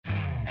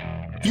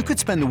You could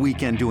spend the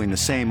weekend doing the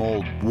same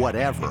old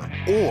whatever,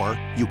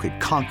 or you could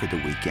conquer the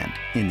weekend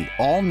in the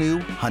all-new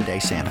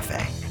Hyundai Santa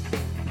Fe.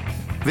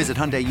 Visit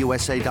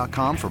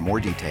HyundaiUSA.com for more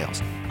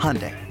details.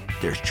 Hyundai,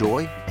 there's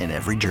joy in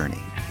every journey.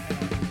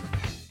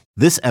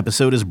 This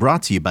episode is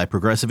brought to you by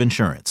Progressive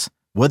Insurance.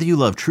 Whether you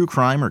love true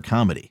crime or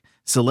comedy,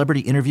 celebrity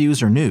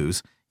interviews or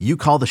news, you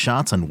call the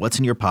shots on what's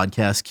in your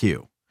podcast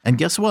queue. And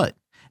guess what?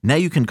 Now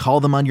you can call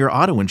them on your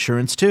auto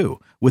insurance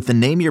too with the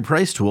Name Your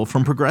Price tool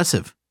from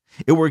Progressive.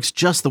 It works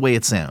just the way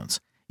it sounds.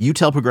 You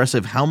tell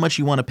Progressive how much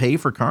you want to pay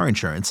for car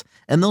insurance,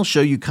 and they'll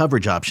show you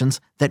coverage options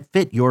that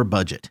fit your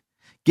budget.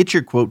 Get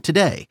your quote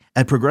today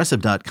at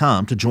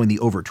Progressive.com to join the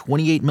over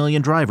 28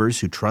 million drivers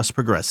who trust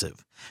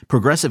Progressive.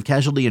 Progressive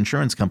Casualty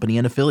Insurance Company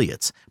and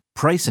Affiliates.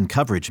 Price and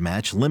coverage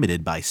match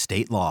limited by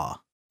state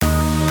law.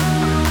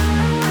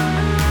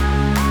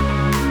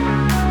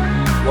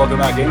 Welcome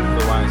back into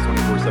the Lions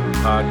 24/7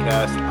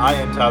 podcast. I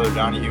am Tyler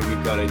Donahue.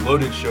 We've got a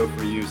loaded show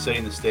for you,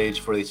 setting the stage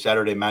for the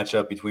Saturday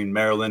matchup between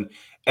Maryland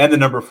and the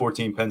number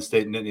 14 Penn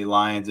State Nittany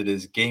Lions. It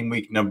is game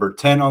week number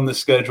 10 on the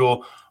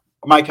schedule.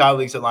 My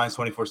colleagues at Lions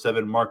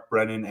 24/7, Mark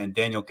Brennan and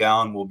Daniel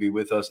Gallen, will be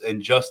with us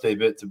in just a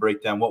bit to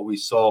break down what we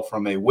saw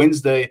from a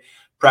Wednesday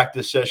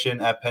practice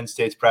session at Penn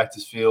State's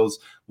practice fields,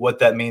 what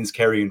that means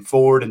carrying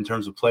forward in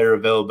terms of player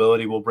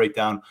availability. We'll break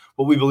down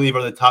what we believe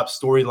are the top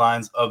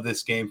storylines of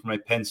this game from a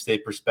Penn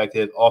State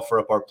perspective, offer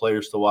up our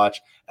players to watch,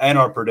 and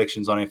our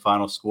predictions on a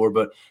final score.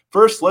 But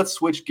first, let's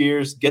switch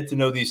gears, get to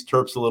know these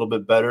Terps a little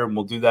bit better, and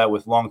we'll do that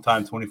with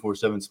longtime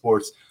 24/7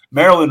 Sports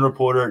Maryland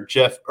reporter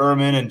Jeff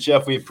Erman. And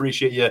Jeff, we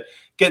appreciate you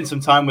getting some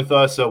time with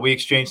us. We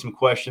exchanged some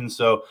questions.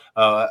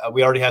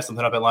 We already have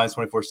something up at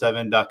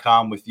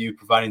Lions247.com with you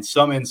providing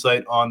some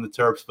insight on the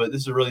Terps, but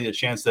this is really a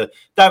chance to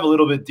dive a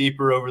little bit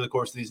deeper over the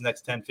course of these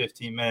next 10,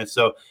 15 minutes.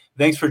 So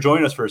thanks for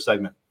joining us for a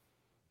segment.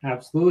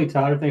 Absolutely,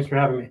 Tyler. Thanks for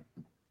having me.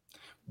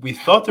 We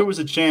thought there was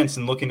a chance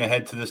in looking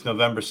ahead to this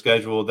November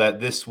schedule that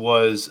this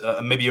was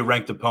maybe a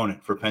ranked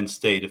opponent for Penn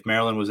State. If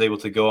Maryland was able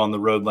to go on the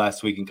road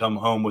last week and come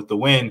home with the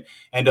win,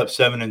 end up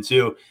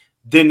 7-2.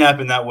 Didn't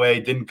happen that way.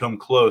 Didn't come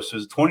close. It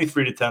was a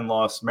 23-10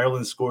 loss.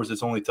 Maryland scores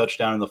its only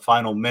touchdown in the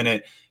final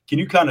minute. Can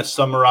you kind of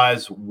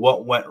summarize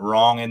what went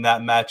wrong in that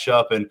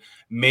matchup and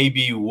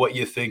maybe what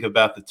you think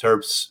about the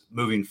Terps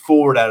moving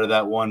forward out of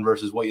that one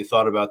versus what you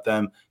thought about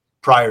them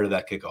prior to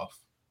that kickoff?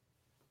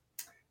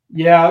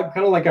 Yeah,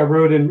 kind of like I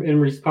wrote in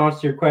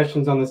response to your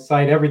questions on the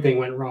site, everything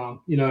went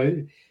wrong. You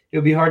know,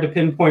 it'll be hard to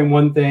pinpoint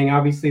one thing.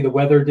 Obviously, the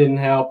weather didn't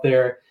help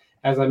there.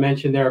 As I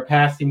mentioned, they're a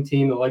passing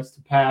team that likes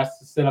to pass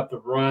to set up the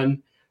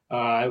run.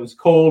 It was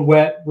cold,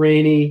 wet,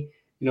 rainy.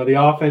 You know, the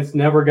offense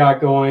never got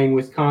going.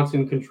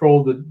 Wisconsin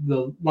controlled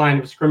the line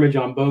of scrimmage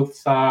on both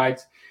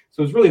sides.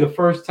 So it was really the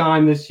first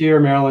time this year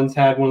Maryland's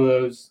had one of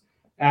those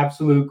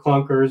absolute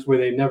clunkers where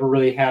they never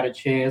really had a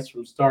chance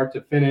from start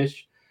to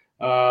finish.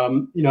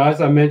 You know,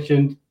 as I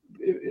mentioned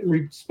in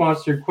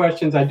response to your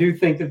questions, I do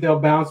think that they'll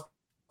bounce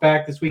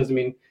back this week. I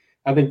mean,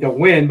 I think they'll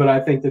win, but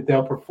I think that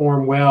they'll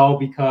perform well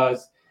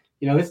because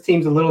you know, this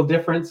team's a little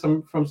different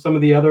from some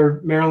of the other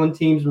Maryland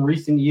teams in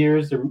recent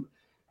years. They're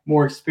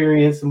more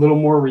experienced, a little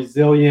more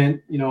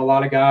resilient. You know, a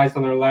lot of guys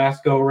on their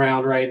last go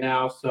around right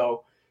now.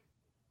 So,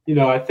 you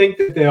know, I think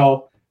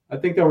they'll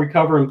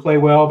recover and play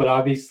well. But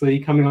obviously,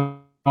 coming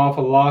off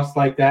a loss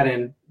like that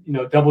and you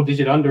know,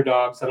 double-digit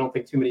underdogs, I don't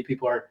think too many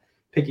people are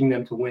picking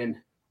them to win.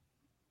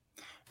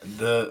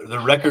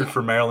 The record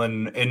for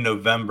Maryland in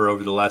November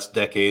over the last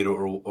decade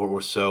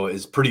or so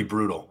is pretty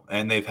brutal,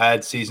 and they've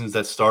had seasons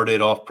that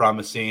started off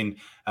promising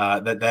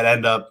that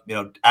end up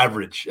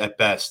average at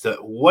best.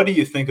 What do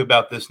you think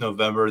about this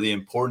November? The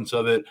importance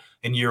of it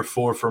in year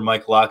 4 for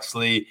Mike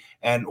Locksley,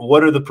 and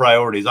what are the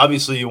priorities?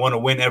 Obviously, you want to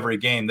win every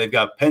game. They've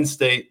got Penn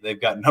State, they've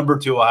got number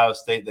 2 Ohio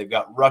State, they've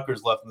got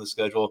Rutgers left in the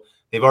schedule.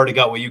 They've already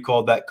got what you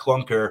called that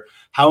clunker.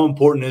 How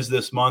important is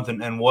this month,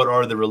 and what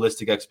are the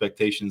realistic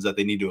expectations that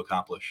they need to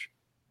accomplish?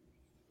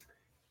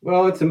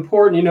 Well, it's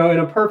important, you know, in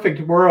a perfect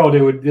world,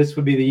 this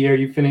would be the year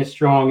you finish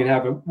strong and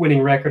have a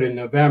winning record in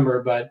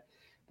November, but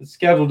the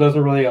schedule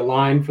doesn't really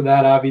align for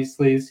that.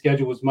 Obviously, the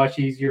schedule was much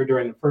easier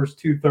during the first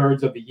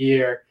 2/3 of the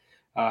year.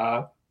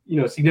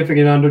 You know,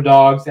 significant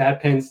underdogs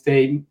at Penn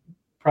State,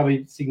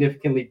 probably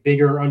significantly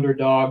bigger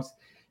underdogs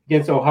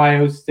against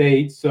Ohio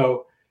State.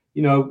 So,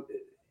 you know,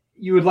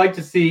 you would like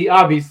to see,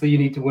 obviously, you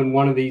need to win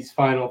one of these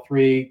final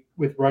 3,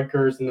 with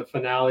Rutgers in the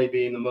finale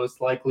being the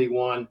most likely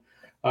one.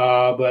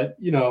 But,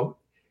 you know,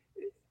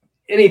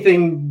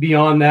 anything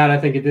beyond that, I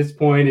think at this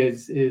point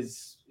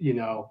is you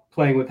know,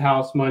 playing with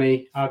house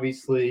money.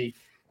 Obviously,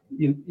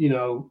 you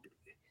know,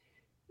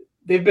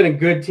 they've been a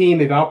good team.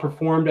 They've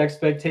outperformed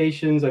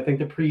expectations. I think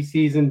the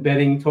preseason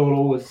betting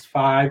total was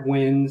 5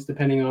 wins,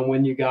 depending on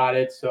when you got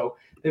it. So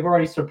they've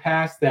already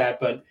surpassed that.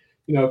 But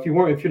you know, if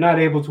you're not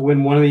able to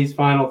win one of these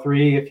final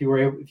 3, if you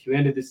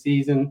ended the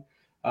season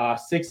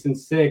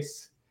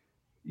 6-6,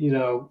 you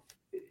know,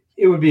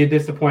 it would be a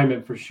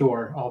disappointment for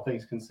sure, all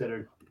things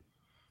considered.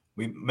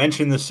 We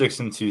mentioned the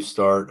 6-2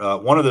 start.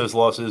 One of those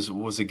losses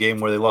was a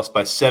game where they lost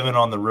by 7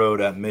 on the road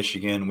at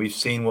Michigan. We've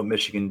seen what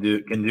Michigan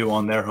can do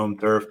on their home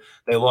turf.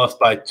 They lost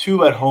by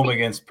 2 at home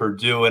against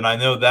Purdue, and I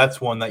know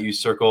that's one that you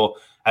circle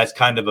as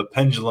kind of a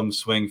pendulum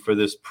swing for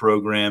this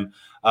program.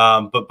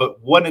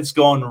 But when it's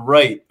gone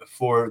right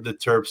for the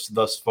Terps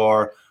thus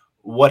far,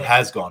 what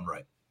has gone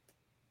right?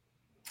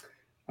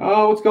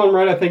 What's going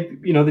right? I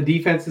think, the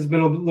defense has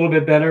been a little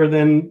bit better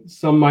than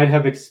some might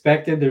have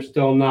expected. They're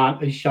still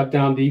not a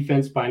shutdown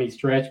defense by any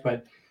stretch,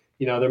 but,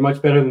 they're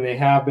much better than they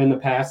have been the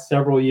past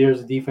several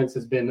years. The defense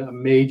has been a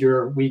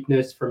major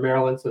weakness for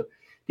Maryland. So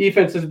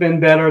defense has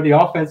been better. The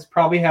offense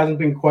probably hasn't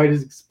been quite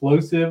as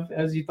explosive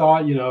as you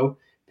thought.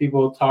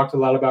 People talked a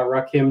lot about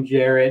Rakim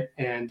Jarrett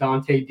and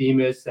Dante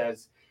Demas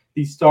as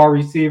these star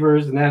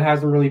receivers, and that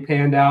hasn't really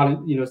panned out.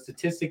 And,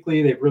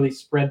 statistically, they've really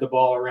spread the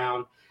ball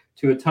around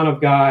to a ton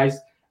of guys.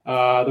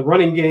 The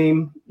running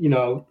game,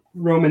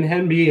 Roman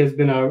Henby has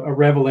been a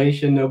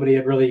revelation. Nobody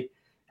had really,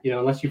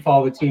 unless you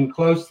follow the team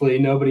closely,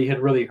 nobody had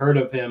really heard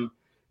of him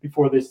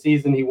before this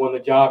season. He won the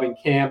job in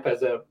camp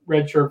as a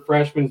redshirt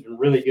freshman. He's been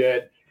really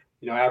good,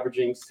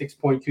 averaging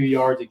 6.2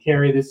 yards a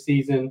carry this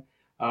season.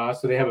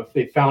 So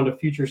they found a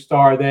future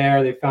star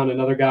there. They found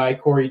another guy,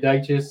 Corey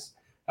Dyches,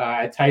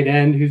 at tight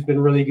end, who's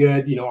been really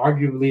good.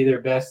 Arguably their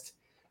best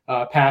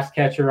pass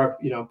catcher.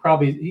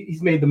 Probably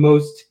he's made the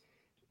most.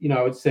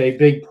 I would say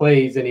big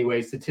plays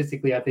anyway.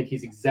 Statistically, I think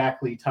he's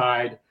exactly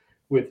tied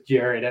with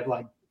Jarrett at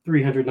like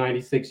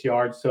 396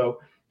 yards. So,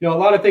 a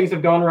lot of things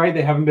have gone right.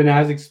 They haven't been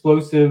as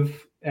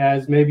explosive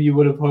as maybe you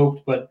would have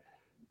hoped. But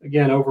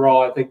again,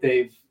 overall, I think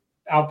they've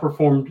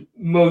outperformed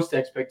most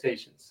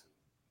expectations.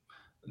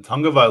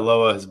 Tunga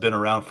Vailoa has been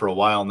around for a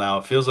while now.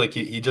 It feels like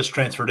he just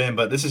transferred in,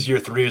 but this is year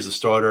 3 as a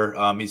starter.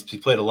 He's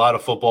played a lot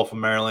of football for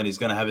Maryland. He's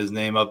going to have his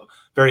name up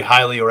very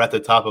highly or at the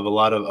top of a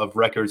lot of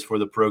records for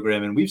the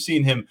program. And we've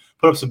seen him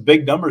put up some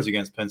big numbers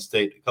against Penn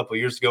State a couple of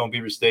years ago in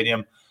Beaver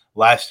Stadium,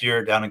 last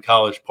year down in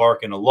College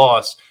Park in a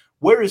loss.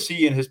 Where is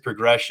he in his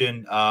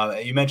progression?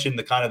 You mentioned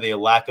the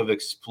lack of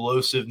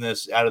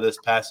explosiveness out of this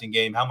passing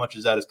game. How much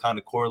is that is kind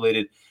of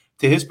correlated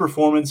to his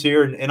performance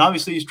here? And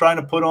obviously he's trying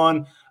to put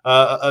on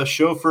a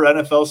show for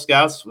NFL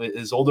scouts.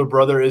 His older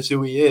brother is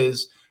who he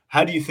is.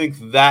 How do you think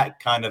that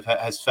kind of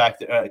has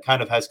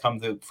come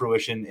to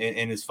fruition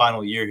in his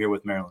final year here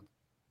with Maryland?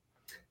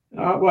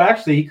 Well,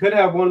 actually, he could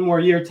have one more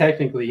year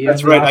technically.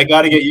 That's right. I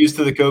got to get used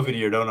to the COVID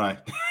year, don't I?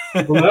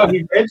 Well, no,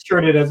 he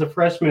redshirted as a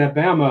freshman at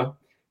Bama,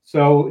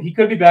 so he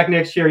could be back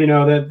next year. In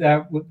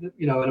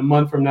a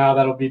month from now,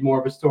 that'll be more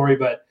of a story.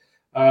 But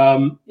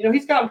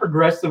he's gotten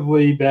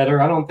progressively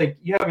better. I don't think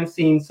you haven't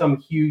seen some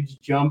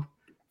huge jump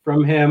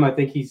from him. I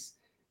think he's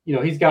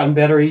gotten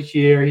better each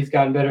year. He's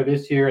gotten better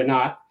this year, and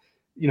not,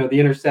 the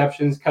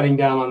interceptions, cutting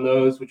down on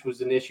those, which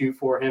was an issue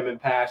for him in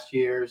past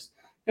years.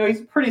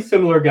 He's a pretty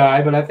similar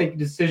guy, but I think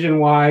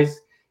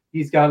decision-wise,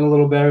 he's gotten a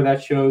little better.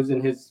 That shows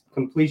in his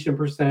completion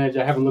percentage.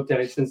 I haven't looked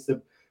at it since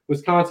the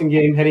Wisconsin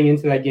game. Heading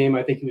into that game,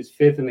 I think he was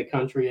 5th in the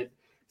country at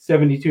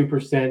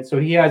 72%. So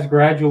he has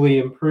gradually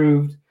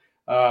improved.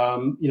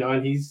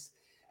 And he's,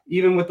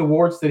 even with the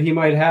warts that he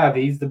might have,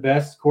 he's the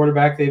best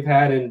quarterback they've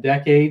had in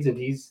decades, and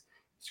he's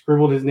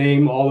scribbled his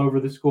name all over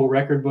the school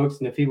record books.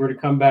 And if he were to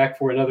come back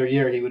for another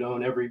year, he would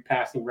own every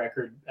passing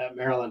record at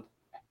Maryland.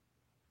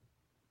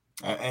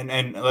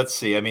 And let's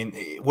see. I mean,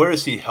 where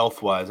is he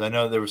health-wise? I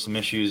know there were some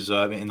issues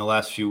in the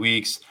last few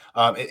weeks.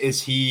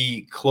 Is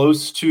he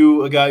close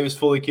to a guy who's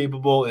fully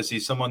capable? Is he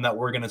someone that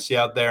we're going to see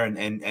out there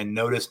and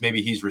notice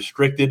maybe he's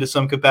restricted to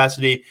some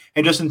capacity?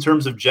 And just in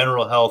terms of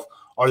general health,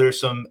 are there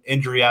some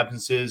injury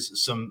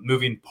absences, some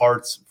moving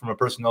parts from a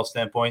personnel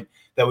standpoint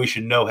that we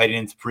should know heading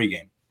into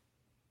pregame?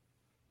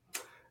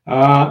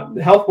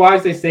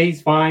 Health-wise, they say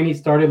he's fine. He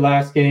started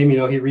last game.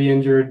 He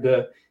re-injured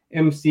the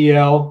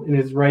MCL in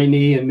his right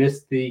knee and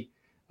missed the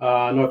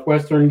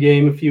Northwestern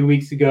game a few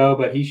weeks ago,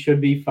 but he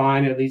should be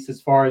fine, at least as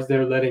far as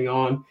they're letting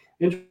on.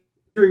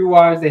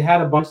 Injury-wise, they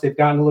had a bunch. They've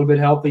gotten a little bit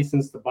healthy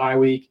since the bye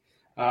week.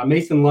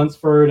 Mason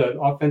Lunsford, an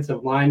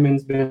offensive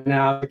lineman's been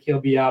out.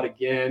 He'll be out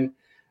again,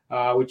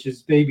 which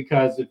is big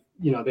because,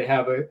 they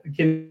have a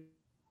kid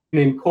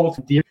named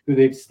Colton Deere who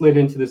they've slid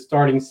into the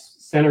starting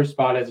center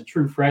spot as a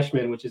true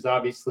freshman, which is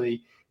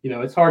obviously,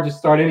 it's hard to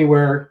start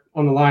anywhere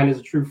on the line as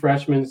a true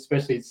freshman,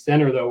 especially at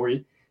center, though, where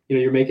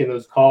you're making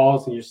those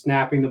calls and you're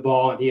snapping the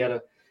ball. And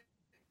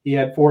he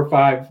had 4 or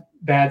 5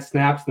 bad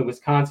snaps in the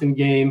Wisconsin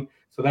game,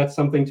 so that's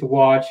something to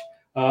watch.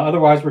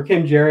 Otherwise,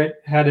 Rakim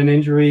Jarrett had an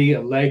injury,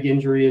 a leg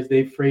injury, as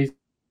they phrased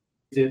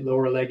it,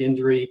 lower leg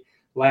injury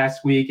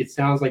last week. It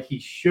sounds like he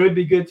should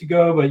be good to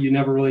go, but you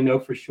never really know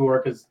for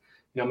sure because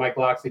Mike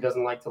Locksley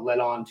doesn't like to let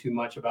on too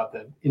much about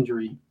the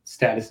injury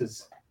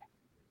statuses.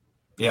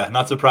 Yeah,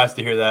 not surprised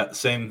to hear that.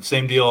 Same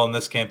deal on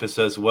this campus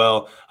as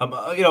well. Kind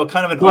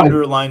of an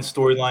underlying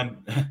storyline.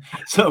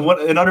 So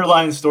an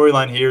underlying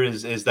storyline here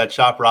is that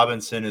Chop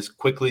Robinson is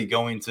quickly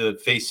going to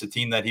face a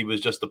team that he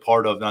was just a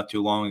part of not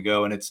too long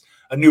ago, and it's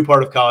a new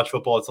part of college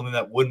football. It's something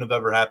that wouldn't have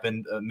ever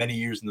happened many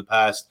years in the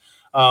past.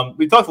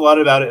 We talked a lot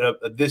about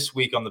it this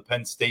week on the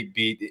Penn State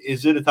beat.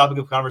 Is it a topic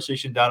of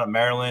conversation down at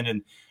Maryland?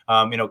 And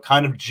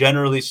Kind of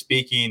generally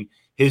speaking,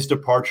 his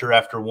departure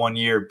after 1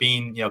 year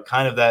being,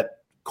 kind of that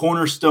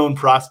cornerstone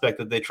prospect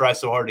that they try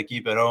so hard to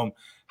keep at home.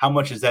 How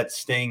much is that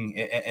sting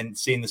and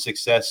seeing the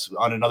success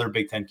on another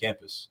Big Ten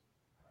campus?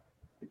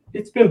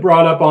 It's been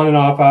brought up on and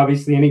off.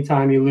 Obviously,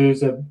 anytime you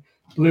lose a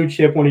blue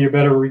chip, one of your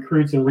better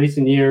recruits in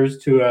recent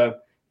years, to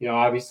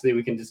obviously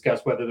we can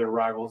discuss whether they're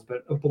rivals,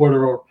 but a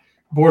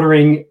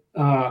bordering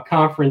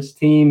conference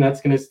team,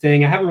 that's going to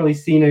sting. I haven't really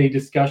seen any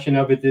discussion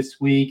of it this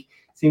week.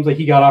 Seems like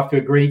he got off to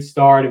a great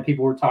start, and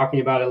people were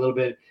talking about it a little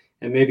bit,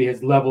 and maybe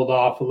has leveled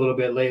off a little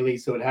bit lately,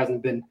 so it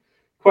hasn't been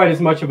quite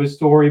as much of a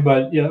story.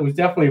 But it was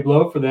definitely a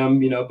blow for them,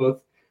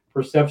 both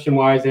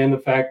perception-wise and the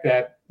fact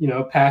that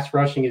pass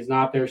rushing is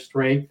not their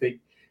strength.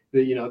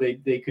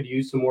 They could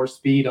use some more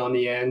speed on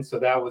the end, so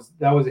that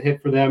was a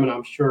hit for them, and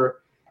I'm sure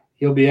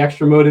he'll be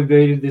extra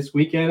motivated this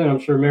weekend, and I'm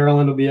sure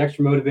Maryland will be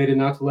extra motivated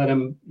not to let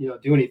him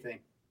do anything.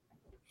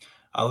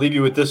 I'll leave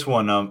you with this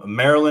one.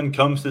 Maryland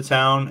comes to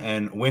town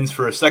and wins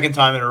for a second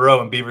time in a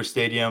row in Beaver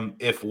Stadium.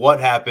 If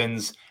what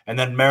happens, and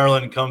then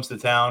Maryland comes to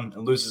town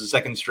and loses a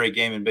second straight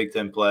game in Big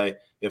Ten play,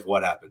 if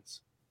what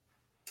happens?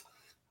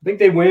 I think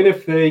they win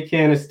if they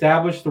can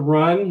establish the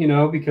run,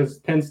 because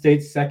Penn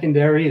State's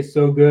secondary is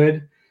so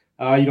good.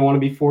 You don't want to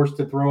be forced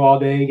to throw all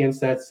day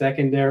against that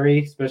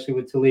secondary, especially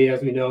with Taulia,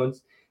 as we know, in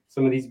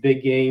some of these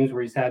big games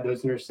where he's had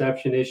those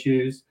interception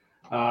issues.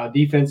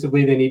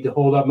 Defensively, they need to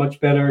hold up much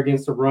better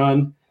against the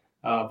run.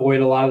 Avoid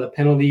a lot of the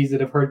penalties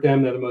that have hurt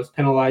them. They're the most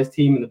penalized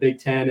team in the Big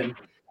Ten and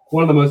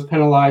one of the most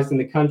penalized in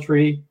the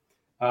country.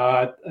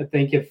 I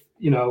think if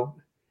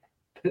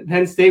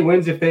Penn State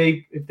wins, if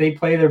they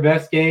play their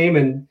best game,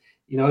 and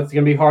it's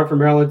going to be hard for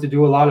Maryland to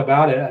do a lot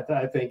about it.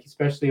 I think,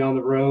 especially on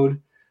the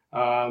road.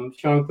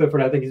 Sean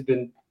Clifford, I think, has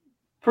been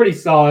pretty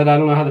solid. I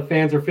don't know how the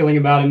fans are feeling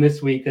about him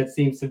this week. That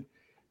seems to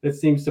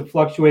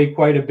fluctuate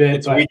quite a bit.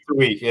 It's week to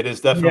week. It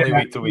is definitely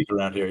week to week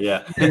around here.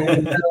 Yeah.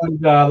 And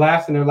in their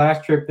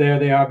last trip there,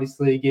 they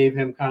obviously gave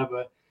him kind of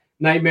a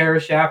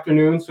nightmarish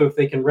afternoon. So if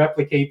they can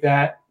replicate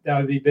that, that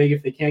would be big.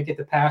 If they can't get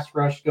the pass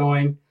rush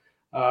going,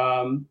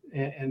 and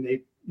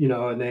they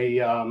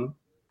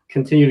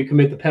continue to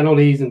commit the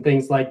penalties and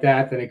things like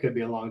that, then it could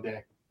be a long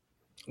day.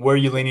 Where are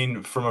you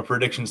leaning from a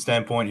prediction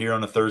standpoint here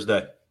on a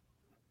Thursday?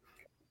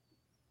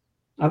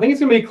 I think it's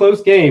going to be a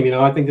close game.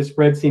 I think the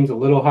spread seems a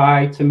little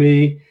high to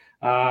me.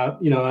 I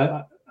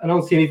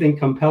don't see anything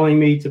compelling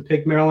me to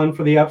pick Maryland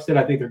for the upset.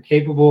 I think they're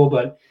capable,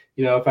 but,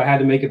 if I had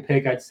to make a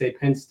pick, I'd say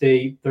Penn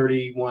State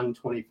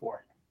 31-24.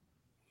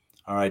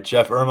 All right.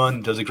 Jeff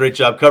Ermann does a great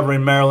job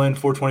covering Maryland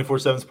for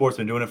 24/7 Sports.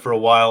 Been doing it for a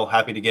while.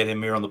 Happy to get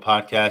him here on the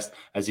podcast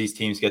as these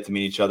teams get to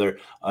meet each other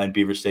in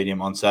Beaver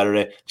Stadium on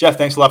Saturday. Jeff,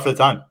 thanks a lot for the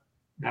time.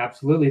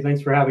 Absolutely.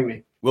 Thanks for having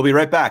me. We'll be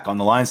right back on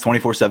the Lions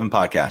 24/7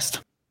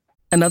 podcast.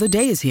 Another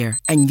day is here,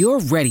 and you're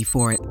ready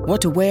for it.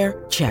 What to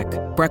wear? Check.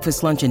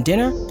 Breakfast, lunch, and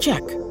dinner?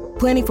 Check.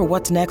 Planning for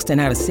what's next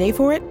and how to save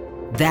for it?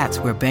 That's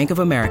where Bank of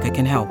America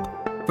can help.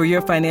 For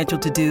your financial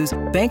to-dos,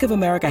 Bank of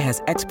America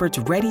has experts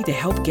ready to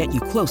help get you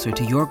closer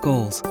to your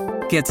goals.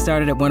 Get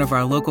started at one of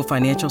our local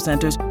financial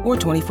centers or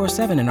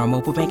 24/7 in our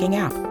mobile banking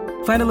app.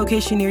 Find a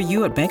location near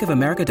you at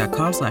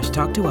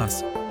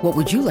bankofamerica.com/talktous. What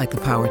would you like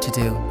the power to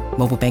do?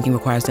 Mobile banking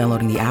requires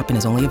downloading the app and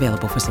is only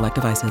available for select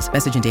devices.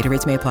 Message and data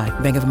rates may apply.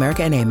 Bank of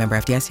America NA, member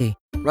FDIC.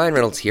 Ryan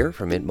Reynolds here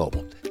from Mint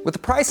Mobile. With the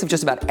price of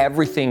just about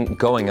everything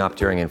going up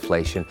during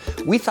inflation,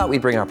 we thought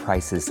we'd bring our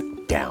prices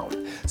down.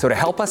 So to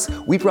help us,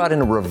 we brought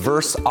in a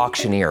reverse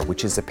auctioneer,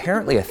 which is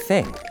apparently a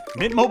thing.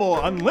 Mint Mobile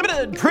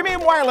Unlimited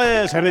Premium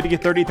Wireless. How to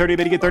get 30, 30,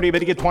 bit to get 30, bit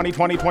to get 20,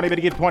 20, 20, bit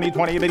to get 20,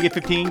 20, bit to get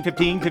 15,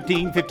 15,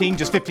 15, 15,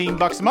 just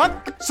 $15 a month?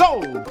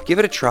 Sold! Give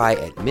it a try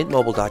at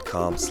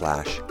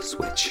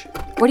mintmobile.com/switch.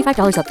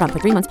 $45 up front for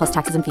 3 months plus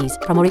taxes and fees.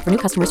 Promo rate for new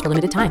customers for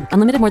limited time.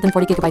 Unlimited more than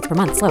 40 gigabytes per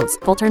month. Slows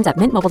full terms at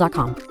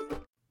mintmobile.com.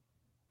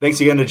 Thanks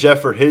again to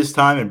Jeff for his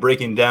time and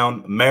breaking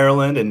down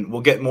Maryland, and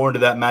we'll get more into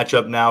that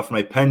matchup now from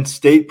a Penn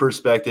State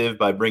perspective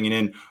by bringing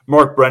in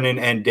Mark Brennan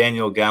and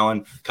Daniel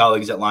Gallen,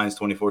 colleagues at Lions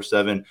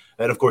 24/7.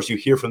 And, of course, you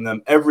hear from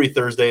them every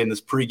Thursday in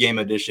this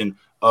pregame edition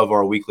of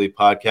our weekly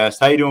podcast.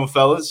 How you doing,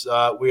 fellas?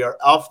 We are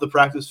off the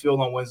practice field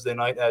on Wednesday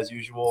night as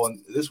usual, and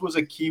this was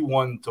a key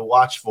one to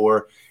watch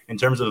for in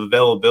terms of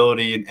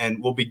availability,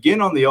 and we'll begin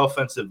on the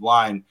offensive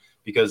line.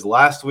 Because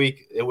last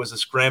week it was a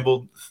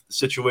scrambled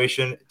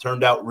situation. It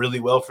turned out really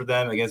well for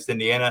them against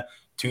Indiana,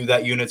 to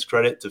that unit's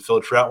credit, to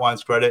Phil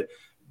Trautwein's credit.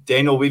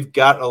 Daniel, we've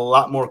got a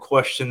lot more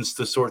questions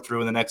to sort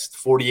through in the next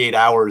 48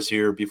 hours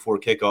here before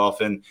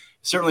kickoff, and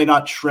certainly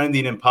not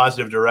trending in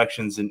positive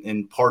directions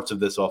in parts of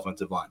this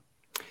offensive line.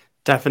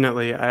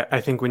 Definitely. I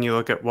think when you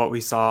look at what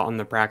we saw on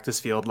the practice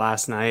field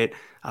last night,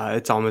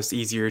 it's almost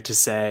easier to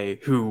say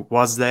who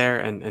was there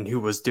and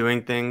who was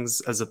doing things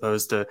as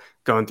opposed to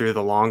going through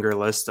the longer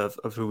list of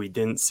who we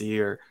didn't see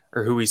or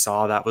who we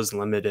saw that was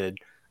limited.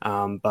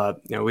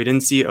 But we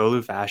didn't see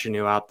Olu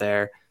Fashanu out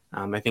there.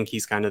 I think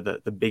he's kind of the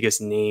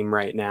biggest name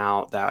right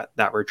now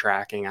that we're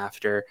tracking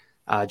after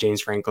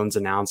James Franklin's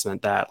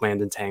announcement that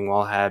Landon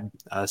Tangwall had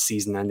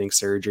season-ending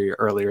surgery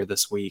earlier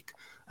this week.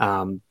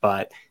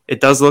 But it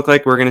does look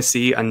like we're going to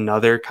see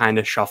another kind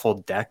of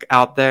shuffled deck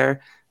out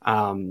there.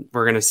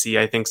 We're going to see,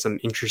 I think, some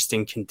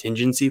interesting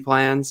contingency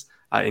plans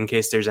in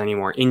case there's any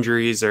more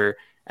injuries or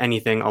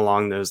anything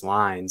along those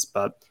lines.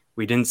 But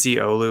we didn't see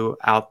Olu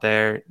out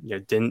there.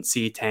 Didn't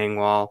see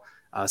Tangwall.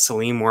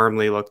 Salim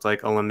Wormley looked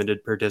like a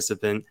limited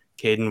participant.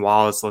 Caden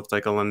Wallace looked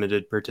like a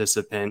limited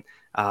participant.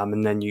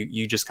 And then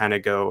you just kind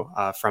of go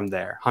from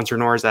there. Hunter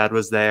Norzad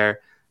was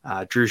there.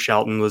 Drew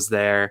Shelton was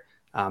there.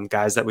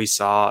 Guys that we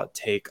saw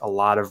take a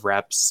lot of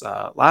reps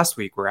last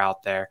week were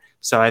out there.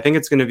 So I think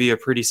it's going to be a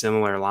pretty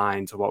similar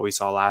line to what we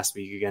saw last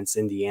week against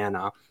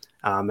Indiana.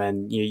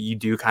 And you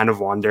do kind of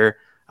wonder,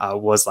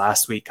 was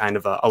last week kind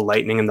of a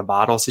lightning in the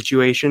bottle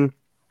situation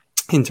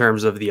in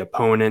terms of the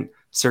opponent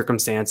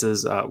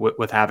circumstances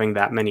with having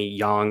that many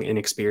young,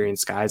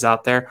 inexperienced guys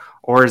out there?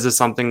 Or is this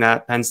something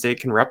that Penn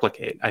State can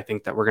replicate? I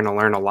think that we're going to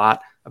learn a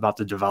lot about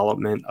the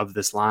development of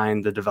this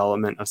line, the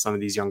development of some of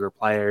these younger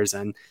players,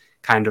 and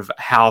kind of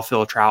how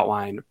Phil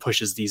Trautwein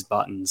pushes these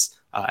buttons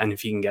and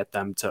if he can get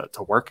them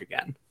to work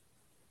again.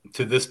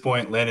 To this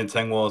point, Landon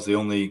Tengwall is the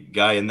only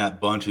guy in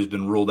that bunch who's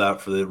been ruled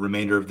out for the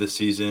remainder of this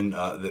season.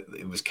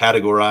 It was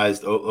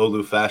categorized,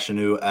 Olu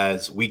Fashanu,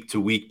 as week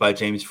to week by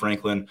James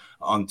Franklin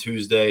on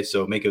Tuesday.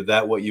 So make of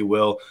that what you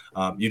will.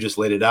 You just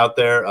laid it out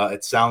there.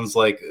 It sounds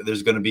like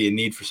there's going to be a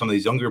need for some of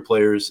these younger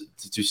players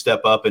to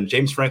step up. And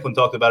James Franklin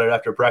talked about it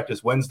after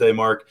practice Wednesday,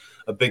 Mark.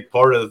 A big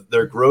part of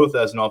their growth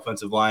as an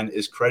offensive line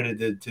is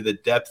credited to the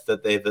depth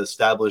that they've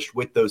established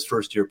with those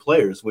first-year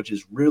players, which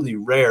is really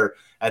rare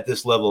at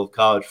this level of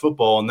college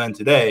football. And then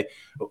today,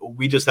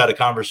 we just had a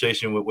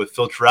conversation with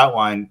Phil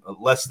Trautwein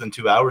less than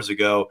 2 hours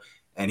ago,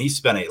 and he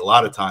spent a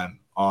lot of time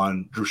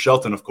on Drew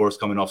Shelton, of course,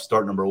 coming off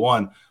start number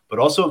 1, but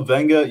also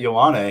Venga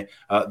Ioane,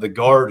 the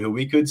guard who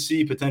we could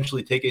see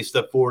potentially take a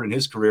step forward in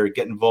his career,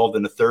 get involved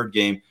in a third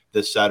game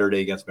this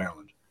Saturday against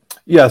Maryland.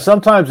 Yeah,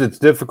 sometimes it's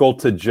difficult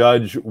to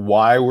judge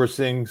why we're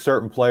seeing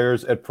certain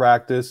players at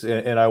practice,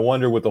 and I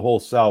wonder with the whole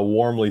Sal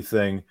Wormley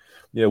thing,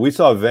 we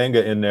saw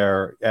Venga in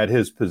there at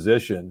his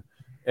position,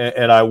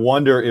 and I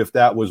wonder if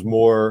that was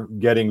more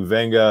getting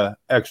Venga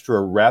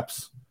extra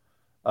reps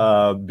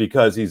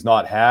because he's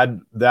not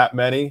had that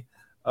many,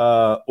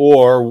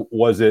 or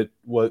was it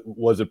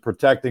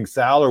protecting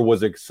Sal, or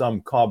was it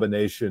some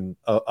combination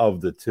of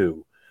the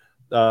two?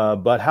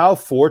 But how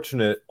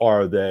fortunate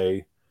are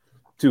they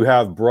to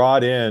have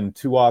brought in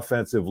 2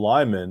 offensive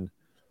linemen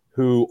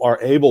who are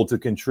able to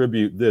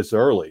contribute this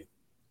early?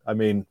 I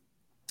mean,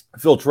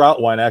 Phil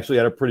Trautwein actually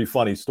had a pretty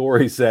funny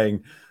story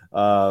saying,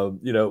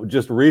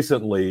 just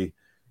recently,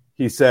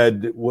 he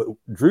said,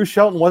 Drew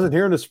Shelton wasn't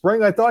here in the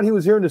spring. I thought he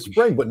was here in the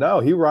spring, but no,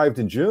 he arrived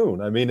in June.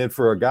 I mean, and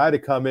for a guy to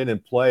come in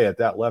and play at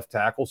that left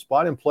tackle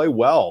spot and play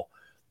well,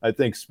 I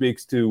think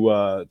speaks to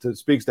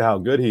how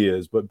good he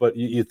is. But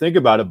you think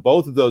about it,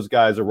 both of those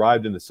guys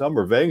arrived in the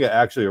summer. Venga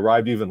actually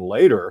arrived even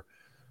later.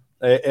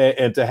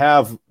 And to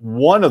have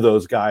one of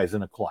those guys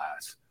in a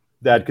class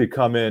that could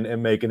come in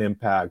and make an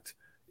impact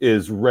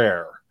is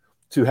rare.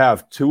 To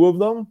have 2 of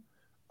them,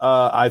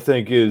 I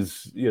think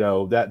is,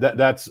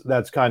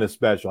 that's kind of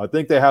special. I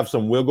think they have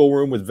some wiggle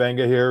room with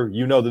Venga here.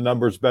 You know the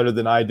numbers better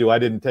than I do. I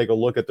didn't take a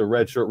look at the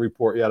redshirt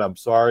report yet. I'm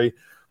sorry.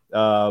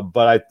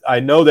 But I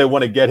know they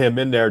want to get him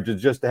in there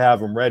just to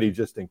have him ready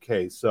just in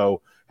case.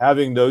 So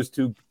having those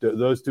two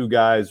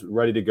guys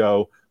ready to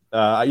go,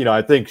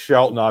 I think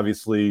Shelton,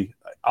 obviously,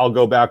 I'll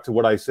go back to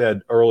what I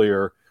said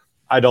earlier.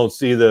 I don't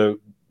see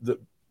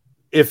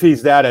if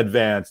he's that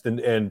advanced,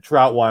 and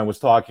Trautwein was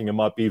talking him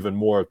up even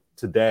more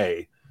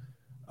today.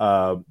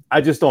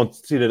 I just don't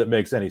see that it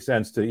makes any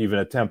sense to even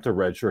attempt to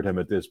redshirt him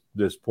at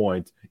this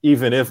point,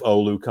 even if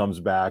Olu comes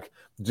back,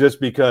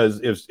 just because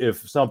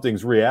if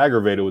something's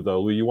re-aggravated with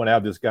Olu, you want to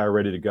have this guy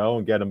ready to go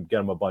and get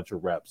him a bunch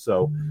of reps.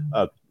 So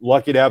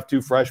lucky to have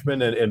 2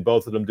 freshmen and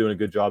both of them doing a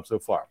good job so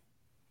far.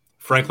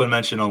 Franklin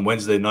mentioned on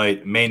Wednesday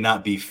night may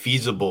not be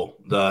feasible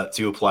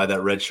to apply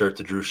that red shirt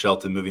to Drew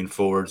Shelton moving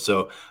forward.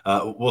 So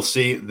we'll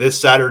see. This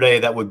Saturday,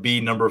 that would be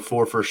number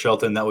 4 for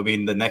Shelton. That would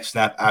mean the next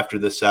snap after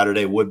this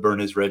Saturday would burn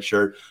his red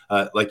shirt.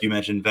 Like you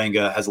mentioned,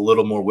 Venga has a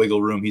little more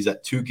wiggle room. He's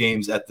at 2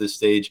 games at this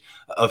stage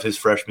of his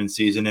freshman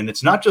season. And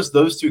it's not just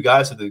those 2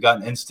 guys that they've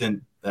gotten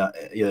instant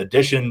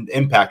addition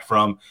impact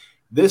from.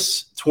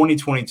 This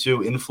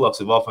 2022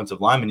 influx of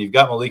offensive linemen, you've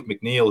got Malik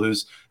McNeil,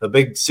 who's a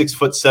big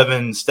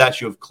 6'7"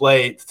 statue of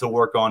clay to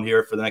work on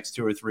here for the next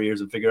 2 or 3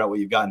 years and figure out what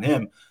you've got in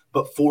him.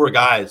 But 4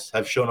 guys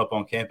have shown up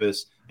on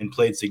campus and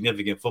played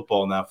significant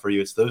football now for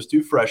you. It's those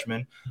 2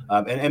 freshmen,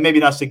 and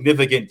maybe not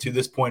significant to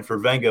this point for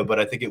Venga, but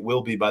I think it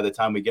will be by the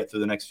time we get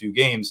through the next few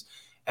games.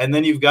 And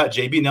then you've got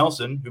JB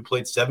Nelson, who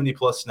played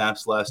 70-plus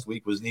snaps last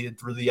week, was needed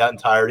through the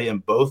entirety in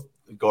both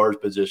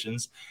guard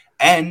positions.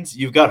 And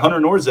you've got Hunter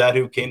Norzad,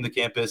 who came to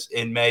campus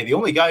in May. The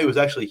only guy who was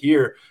actually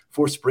here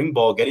for spring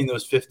ball, getting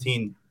those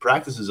 15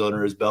 practices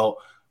under his belt,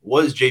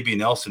 was JB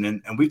Nelson.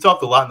 And we've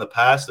talked a lot in the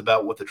past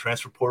about what the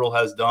transfer portal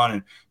has done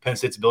and Penn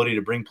State's ability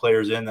to bring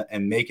players in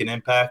and make an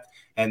impact.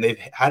 And they've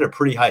had a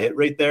pretty high hit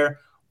rate there.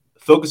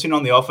 Focusing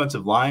on the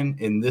offensive line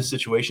in this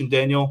situation,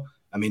 Daniel,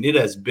 I mean, it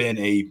has been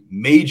a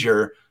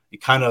major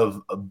kind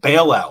of a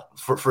bailout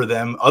for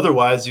them.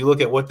 Otherwise, you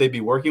look at what they'd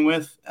be working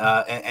with,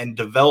 and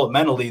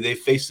developmentally, they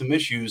face some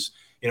issues,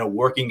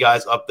 working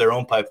guys up their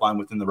own pipeline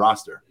within the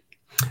roster.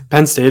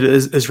 Penn State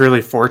is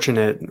really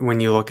fortunate when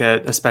you look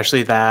at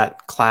especially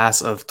that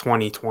class of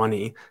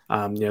 2020.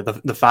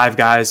 The 5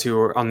 guys who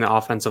are on the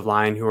offensive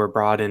line who are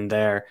brought in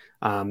there.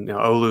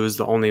 Olu is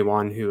the only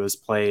one who has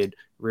played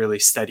really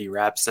steady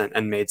reps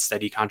and made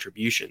steady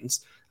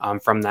contributions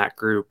from that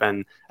group.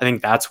 And I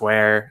think that's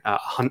where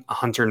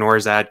Hunter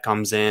Nourzad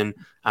comes in.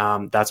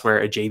 That's where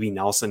a JB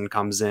Nelson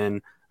comes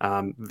in,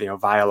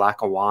 via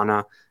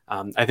Lackawanna.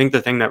 I think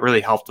the thing that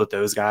really helped with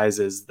those guys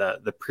is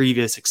the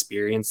previous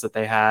experience that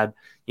they had.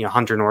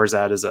 Hunter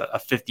Nourzad is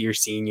a 5th-year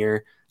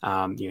senior.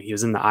 He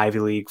was in the Ivy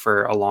League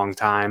for a long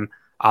time.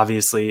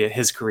 Obviously,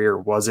 his career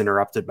was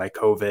interrupted by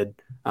COVID,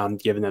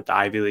 given that the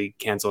Ivy League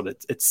canceled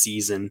its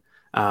season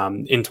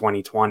in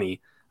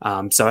 2020.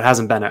 So it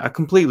hasn't been a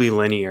completely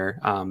linear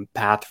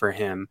path for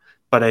him.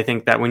 But I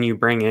think that when you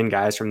bring in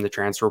guys from the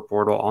transfer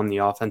portal on the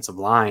offensive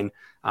line,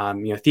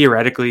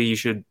 theoretically, you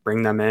should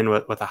bring them in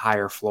with a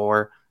higher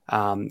floor.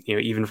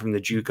 Even from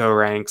the JUCO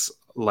ranks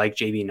like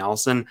JB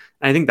Nelson.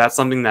 And I think that's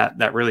something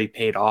that really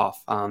paid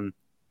off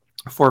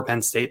for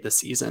Penn State this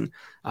season.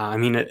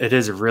 It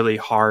is really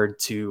hard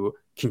to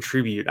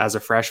contribute as a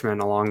freshman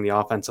along the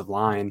offensive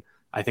line.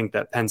 I think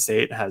that Penn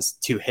State has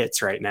 2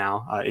 hits right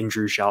now in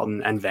Drew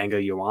Shelton and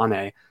Vanga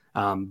Ioane.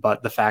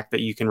 But the fact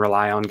that you can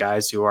rely on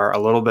guys who are a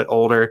little bit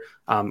older,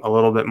 a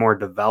little bit more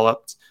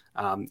developed,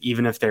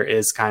 even if there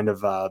is kind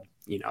of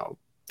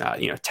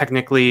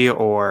technically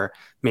or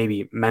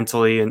maybe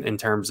mentally in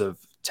terms of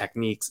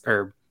techniques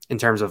or in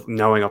terms of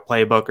knowing a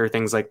playbook or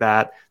things like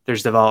that,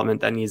 there's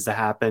development that needs to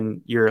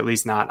happen. You're at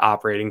least not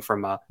operating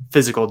from a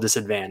physical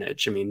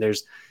disadvantage.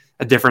 There's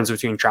a difference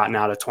between trotting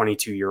out a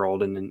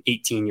 22-year-old and an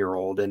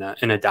 18-year-old in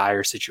a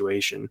dire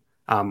situation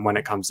when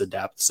it comes to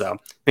depth. So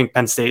I think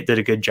Penn State did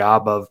a good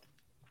job of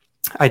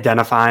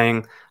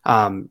identifying,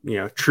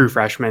 true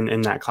freshmen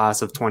in that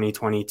class of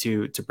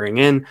 2022 to bring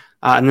in,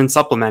 and then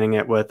supplementing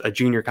it with a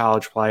junior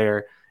college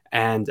player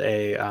and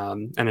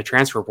a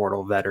transfer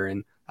portal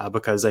veteran,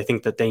 because I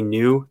think that they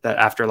knew that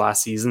after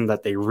last season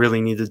that they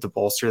really needed to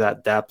bolster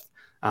that depth.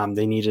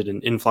 They needed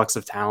an influx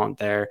of talent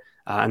there,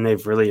 and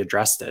they've really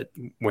addressed it.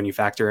 When you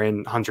factor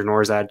in Hunter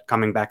Nourzad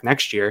coming back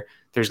next year,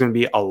 there's going to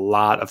be a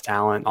lot of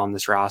talent on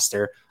this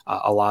roster,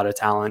 a lot of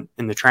talent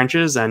in the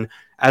trenches. And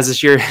as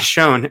this year has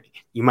shown,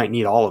 you might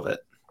need all of it.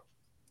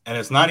 And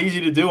it's not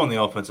easy to do on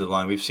the offensive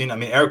line. We've seen,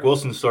 Eric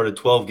Wilson started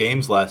 12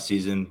 games last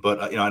season, but,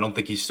 I don't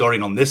think he's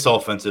starting on this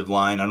offensive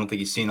line. I don't think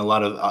he's seen a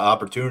lot of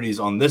opportunities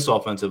on this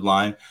offensive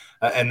line.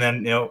 And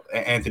then,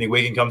 Anthony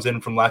Wiggin comes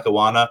in from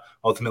Lackawanna,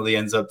 ultimately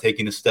ends up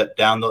taking a step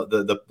down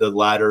the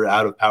ladder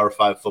out of Power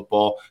 5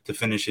 football to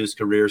finish his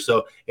career.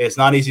 So it's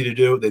not easy to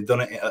do. They've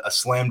done a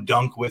slam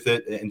dunk with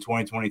it in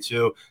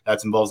 2022.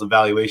 That involves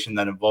evaluation.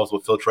 That involves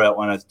what Phil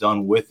Trautwein has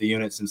done with the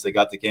unit since they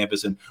got to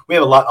campus. And we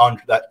have a lot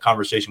on that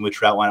conversation with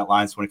Trautwein at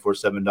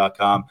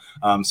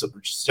Lions247.com. So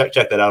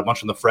check that out. A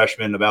bunch of the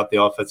freshmen about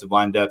the offensive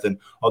line depth. And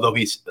although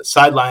he's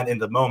sidelined in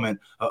the moment,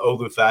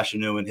 Olu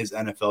Fashanu and his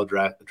NFL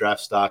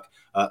draft stock,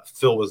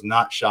 Phil was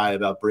not shy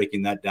about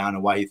breaking that down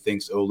and why he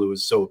thinks Olu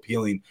is so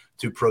appealing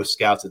to pro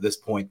scouts at this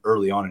point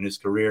early on in his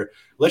career.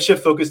 Let's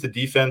shift focus to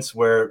defense,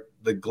 where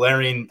the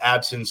glaring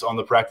absence on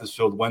the practice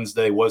field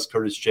Wednesday was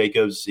Curtis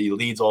Jacobs. He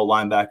leads all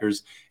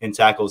linebackers in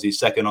tackles. He's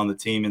second on the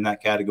team in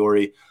that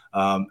category.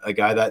 A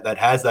guy that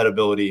has that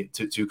ability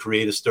to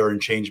create a stir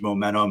and change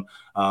momentum.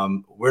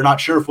 We're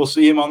not sure if we'll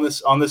see him on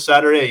this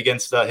Saturday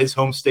against his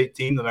home state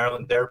team, the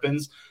Maryland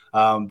Terrapins.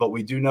 But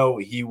we do know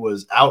he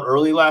was out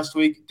early last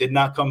week, did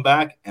not come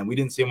back, and we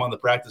didn't see him on the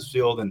practice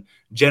field. And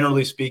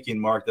generally speaking,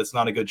 Mark, that's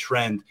not a good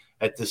trend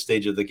at this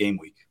stage of the game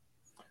week.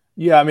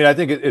 Yeah, I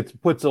think it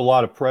puts a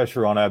lot of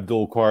pressure on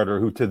Abdul Carter,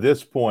 who to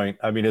this point,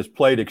 has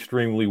played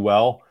extremely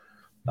well,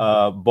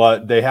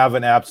 but they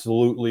haven't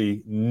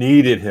absolutely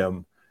needed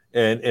him.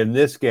 And in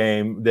this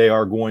game, they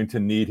are going to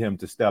need him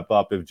to step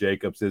up if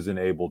Jacobs isn't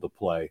able to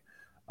play.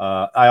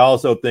 I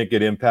also think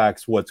it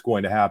impacts what's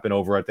going to happen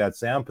over at that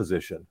Sam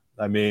position.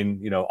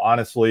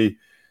 Honestly,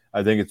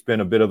 I think it's been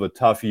a bit of a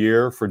tough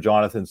year for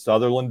Jonathan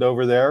Sutherland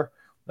over there,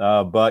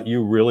 but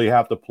you really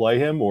have to play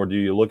him, or do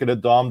you look at a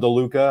Dom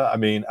DeLuca?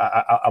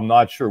 I'm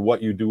not sure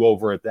what you do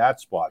over at that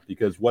spot,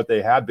 because what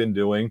they have been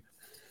doing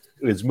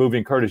is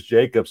moving Curtis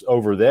Jacobs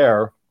over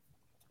there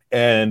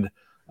and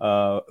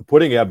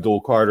putting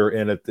Abdul Carter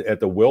in at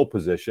the will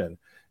position.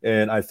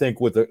 And I think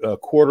with a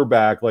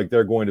quarterback like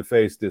they're going to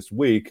face this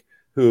week,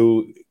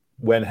 who,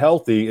 when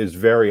healthy, is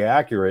very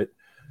accurate,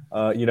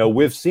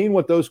 we've seen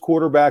what those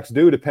quarterbacks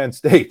do to Penn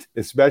State,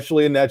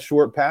 especially in that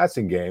short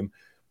passing game.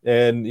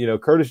 And,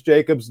 Curtis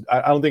Jacobs,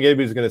 I don't think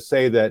anybody's going to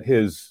say that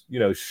his,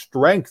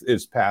 strength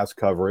is pass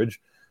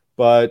coverage,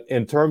 but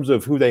in terms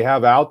of who they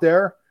have out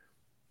there,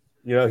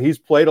 he's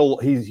played a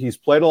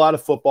lot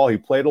of football. He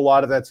played a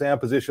lot of that Sam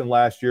position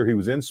last year. He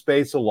was in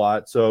space a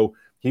lot. So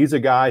he's a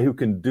guy who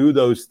can do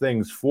those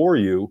things for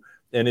you.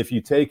 And if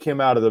you take him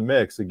out of the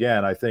mix,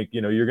 again, I think,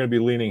 you're going to be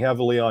leaning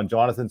heavily on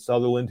Jonathan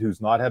Sutherland, who's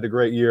not had a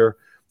great year.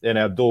 and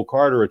Abdul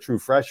Carter, a true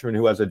freshman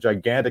who has a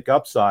gigantic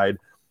upside,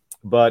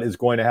 but is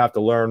going to have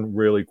to learn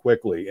really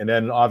quickly. And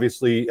then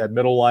obviously at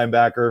middle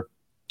linebacker,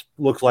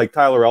 looks like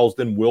Tyler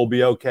Elsdon will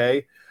be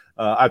okay.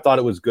 I thought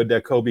it was good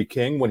that Kobe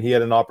King, when he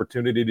had an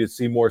opportunity to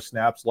see more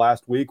snaps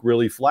last week,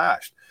 really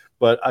flashed.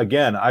 But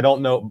again, I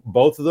don't know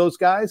both of those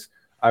guys.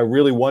 I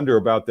really wonder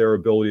about their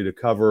ability to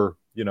cover,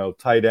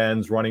 tight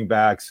ends, running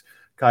backs,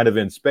 kind of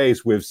in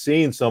space. We've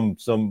seen some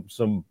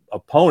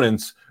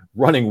opponents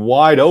running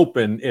wide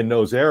open in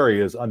those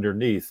areas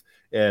underneath.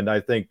 And I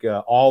think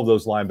all of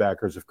those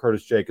linebackers, if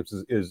Curtis Jacobs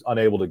is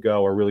unable to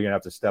go, are really going to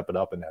have to step it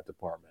up in that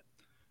department.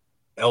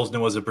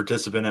 Elsdon was a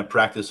participant at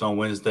practice on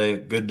Wednesday.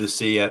 Good to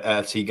see,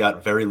 as he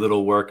got very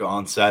little work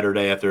on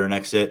Saturday after an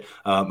exit.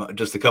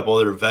 Just a couple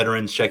other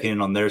veterans checking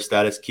in on their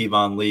status.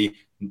 Kevon Lee,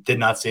 did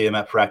not see him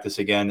at practice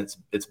again.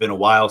 It's been a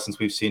while since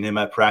we've seen him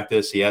at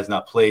practice. He has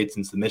not played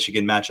since the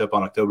Michigan matchup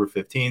on October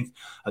 15th.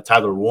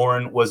 Tyler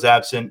Warren was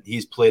absent.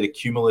 He's played a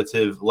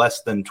cumulative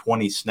less than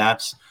 20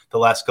 snaps the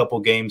last couple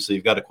games, so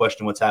you've got to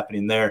question what's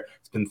happening there.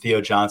 It's been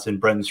Theo Johnson,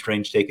 Brenton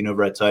Strange taking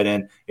over at tight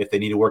end. If they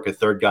need to work a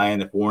third guy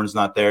in, if Warren's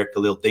not there,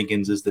 Khalil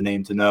Dinkins is the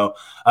name to know.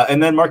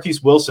 And then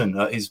Marquise Wilson,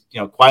 he's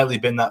quietly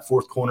been that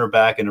fourth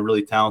cornerback in a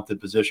really talented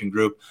position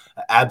group,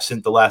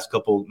 absent the last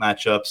couple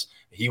matchups.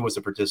 He was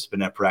a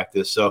participant at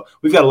practice. So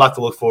we've got a lot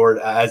to look forward.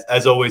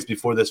 As always,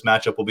 before this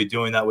matchup, we'll be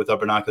doing that with our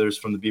binoculars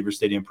from the Beaver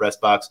Stadium press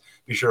box.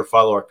 Be sure to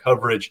follow our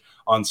coverage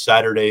on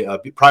Saturday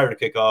prior to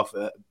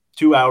kickoff.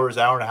 2 hours,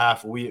 hour and a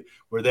half. We're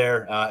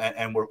there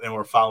and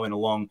we're following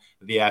along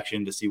the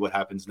action to see what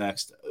happens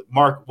next.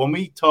 Mark, when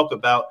we talk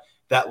about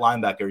that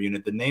linebacker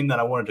unit, the name that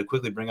I wanted to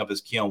quickly bring up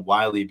is Keon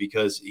Wiley,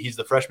 because he's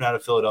the freshman out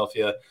of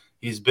Philadelphia.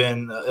 He's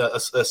been a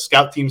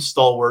scout team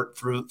stalwart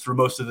through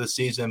most of the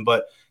season,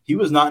 but he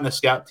was not in a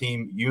scout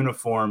team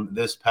uniform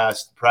this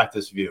past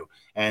practice view.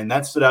 And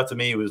that stood out to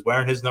me. He was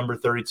wearing his number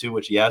 32,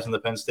 which he has on the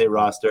Penn State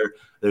roster.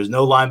 There's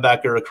no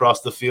linebacker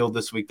across the field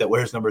this week that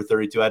wears number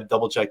 32. I had to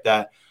double check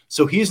that.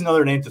 So he's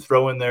another name to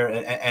throw in there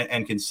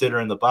and consider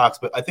in the box.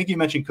 But I think you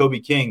mentioned Kobe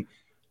King.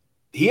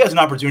 He has an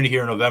opportunity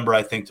here in November,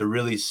 I think, to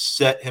really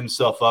set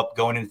himself up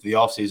going into the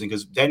offseason,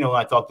 because Daniel and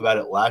I talked about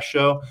it last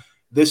show.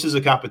 This is a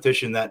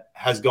competition that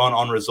has gone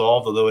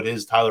unresolved, although it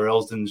is Tyler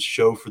Elsdon's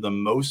show for the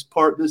most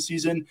part this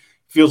season.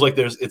 Feels like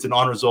it's an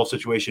unresolved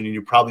situation, and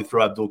you probably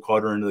throw Abdul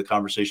Carter into the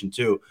conversation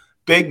too.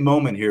 Big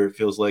moment here, it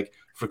feels like,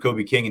 for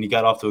Kobe King, and he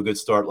got off to a good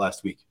start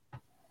last week.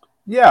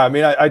 Yeah, I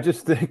mean, I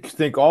just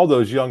think all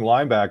those young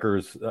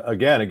linebackers,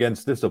 again,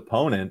 against this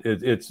opponent,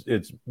 it's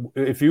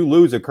if you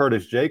lose a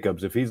Curtis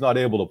Jacobs, if he's not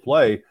able to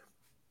play,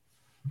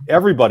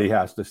 everybody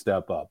has to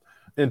step up.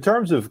 In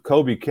terms of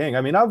Kobe King,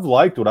 I mean, I've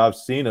liked what I've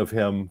seen of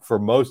him for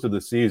most of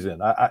the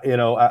season.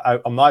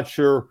 I'm not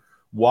sure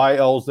why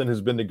Elsdon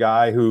has been the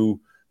guy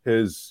who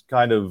has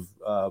kind of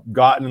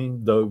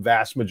gotten the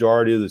vast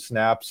majority of the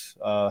snaps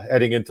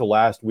heading into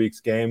last week's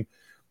game.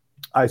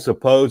 I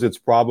suppose it's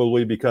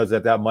probably because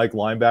at that Mike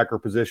linebacker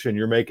position,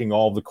 you're making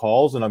all the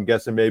calls, and I'm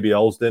guessing maybe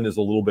Elsdon is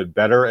a little bit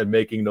better at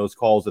making those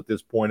calls at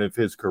this point of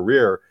his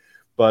career.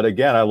 But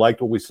again, I liked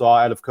what we saw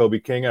out of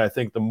Kobe King, and I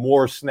think the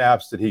more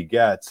snaps that he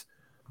gets,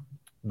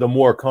 the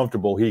more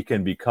comfortable he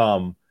can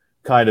become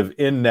kind of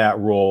in that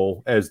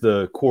role as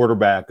the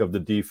quarterback of the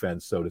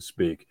defense, so to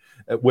speak.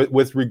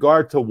 With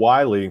regard to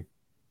Wiley,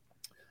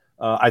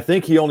 I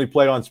think he only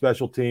played on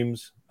special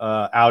teams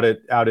out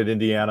at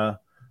Indiana.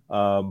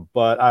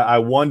 But I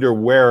wonder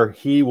where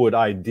he would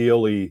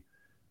ideally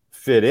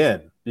fit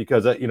in,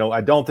 because,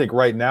 I don't think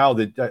right now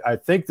that I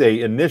think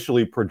they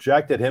initially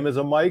projected him as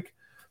a Mike,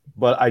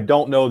 but I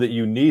don't know that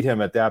you need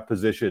him at that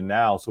position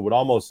now. So it would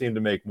almost seem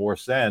to make more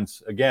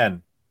sense.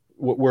 Again,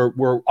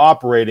 we're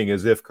operating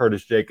as if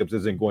Curtis Jacobs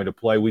isn't going to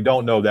play. We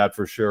don't know that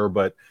for sure,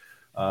 but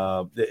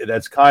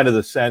that's kind of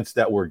the sense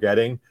that we're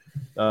getting.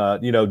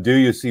 Do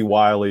you see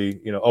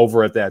Wiley,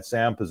 over at that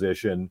Sam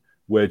position,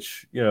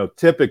 which,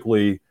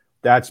 typically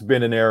that's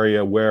been an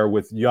area where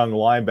with young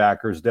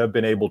linebackers, they've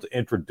been able to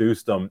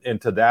introduce them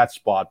into that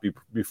spot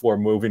before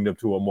moving them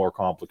to a more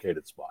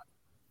complicated spot.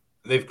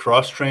 They've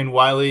cross-trained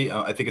Wiley.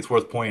 I think it's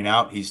worth pointing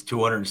out he's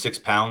 206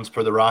 pounds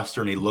per the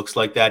roster, and he looks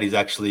like that. He's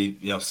actually,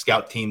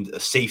 scout teamed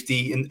a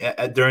safety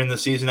during the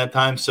season at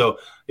times. So,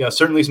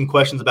 certainly some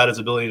questions about his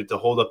ability to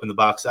hold up in the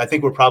box. I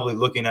think we're probably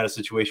looking at a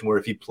situation where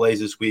if he plays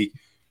this week,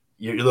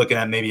 you're looking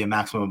at maybe a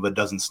maximum of a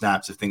dozen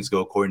snaps if things go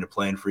according to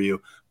plan for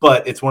you.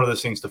 But it's one of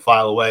those things to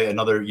file away.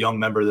 Another young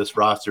member of this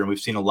roster, and we've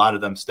seen a lot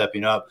of them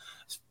stepping up.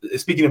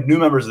 Speaking of new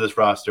members of this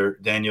roster,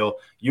 Daniel,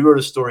 you wrote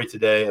a story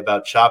today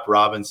about Chop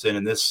Robinson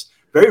and this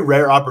very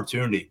rare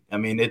opportunity. I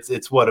mean, it's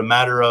a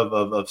matter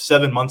of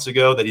 7 months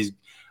ago that he's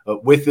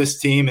with this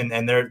team,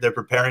 and they're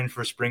preparing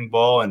for spring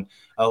ball, and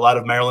a lot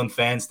of Maryland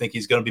fans think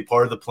he's going to be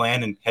part of the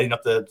plan and heading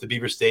up to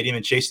Beaver Stadium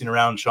and chasing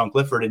around Sean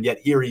Clifford, and yet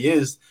here he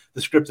is.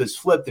 The script is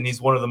flipped, and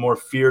he's one of the more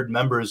feared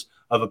members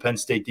of a Penn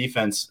State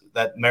defense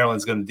that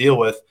Maryland's going to deal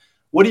with.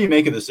 What do you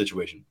make of this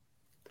situation?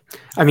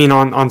 I mean,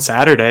 on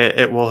Saturday,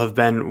 it will have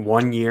been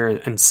 1 year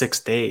and 6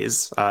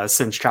 days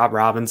since Chop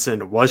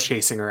Robinson was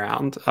chasing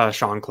around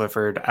Sean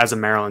Clifford as a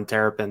Maryland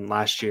Terrapin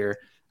last year.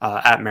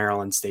 at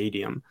Maryland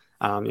Stadium.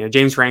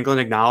 James Franklin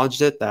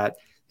acknowledged it, that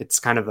it's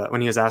kind of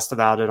when he was asked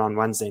about it on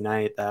Wednesday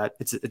night, that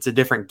it's a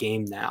different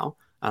game now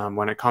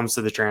when it comes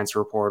to the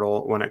transfer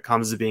portal, when it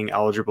comes to being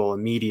eligible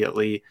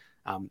immediately.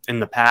 In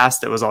the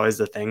past, it was always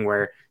the thing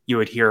where you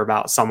would hear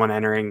about someone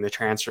entering the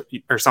transfer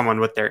or someone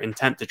with their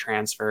intent to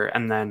transfer,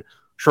 and then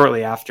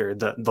shortly after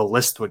the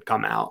list would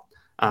come out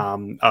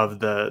of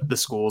the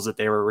schools that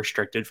they were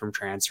restricted from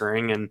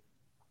transferring. And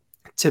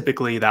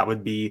typically that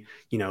would be,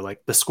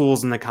 like the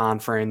schools in the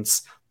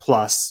conference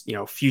plus,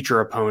 future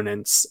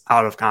opponents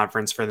out of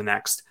conference for the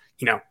next,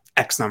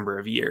 X number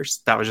of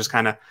years. That was just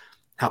kind of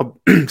how,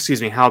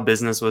 how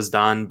business was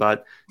done.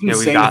 But it's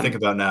insane to think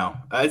about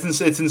now.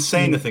 It's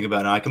insane to think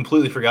about now. I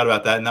completely forgot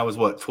about that. And that was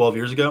 12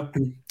 years ago?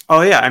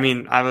 Oh yeah. I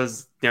mean, I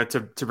was,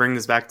 to bring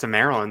this back to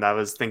Maryland, I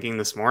was thinking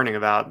this morning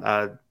about,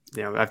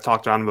 I've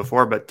talked about him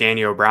before, but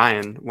Danny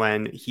O'Brien,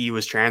 when he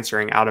was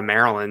transferring out of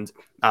Maryland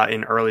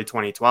in early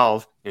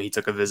 2012, he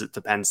took a visit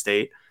to Penn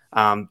State.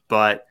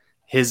 But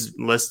his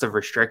list of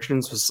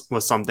restrictions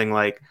was something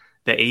like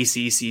the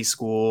ACC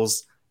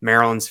schools,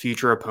 Maryland's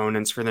future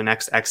opponents for the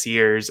next X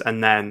years,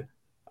 and then,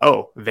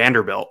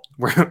 Vanderbilt,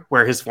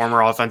 where his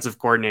former offensive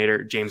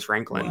coordinator, James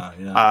Franklin,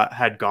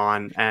 had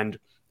gone. And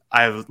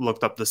I've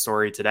looked up the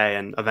story today,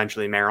 and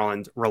eventually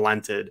Maryland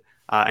relented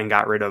and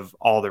got rid of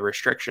all the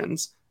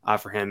restrictions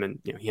for him. And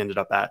he ended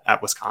up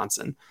at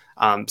Wisconsin.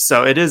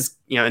 So it is,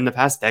 in the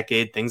past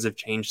decade, things have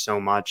changed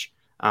so much.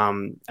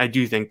 I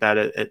do think that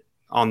it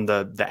on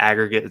the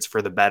aggregate, it's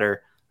for the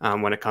better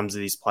when it comes to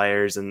these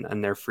players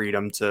and their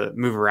freedom to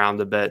move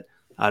around a bit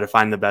to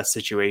find the best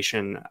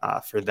situation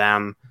for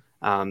them.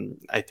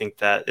 I think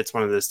that it's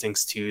one of those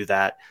things too,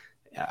 that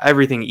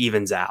everything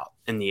evens out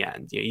in the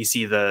end. You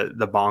see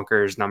the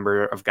bonkers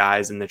number of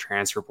guys in the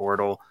transfer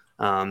portal.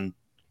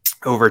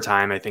 Over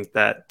time, I think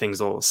that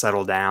things will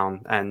settle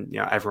down and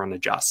everyone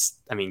adjusts.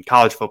 I mean,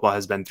 college football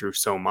has been through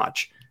so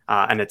much,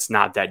 and it's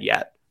not dead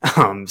yet.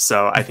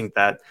 So I think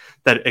that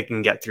it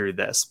can get through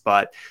this.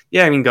 But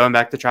yeah, I mean, going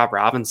back to Chop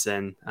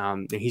Robinson,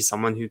 he's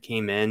someone who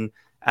came in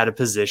at a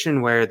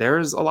position where there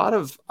was a lot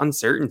of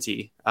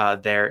uncertainty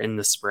there in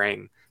the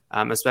spring,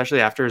 especially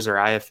after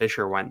Zariah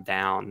Fisher went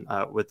down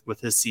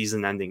with his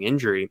season-ending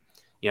injury.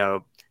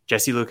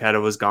 Jesse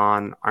Luketa was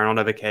gone,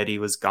 Arnold Ebiketie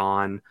was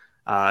gone.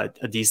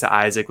 Adisa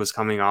Isaac was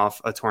coming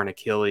off a torn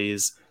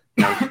Achilles.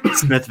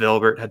 Smith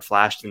Vilbert had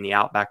flashed in the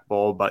Outback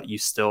Bowl, but you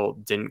still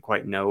didn't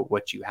quite know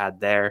what you had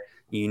there.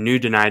 You knew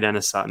Denai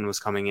Dennis Sutton was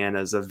coming in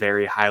as a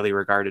very highly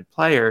regarded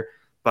player,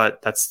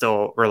 but that's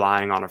still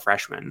relying on a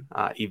freshman,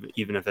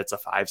 even if it's a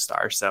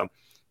 5-star. So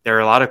there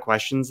are a lot of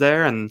questions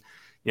there. And,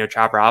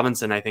 Chop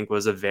Robinson, I think,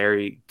 was a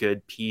very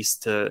good piece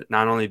to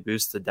not only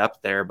boost the depth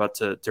there, but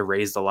to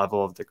raise the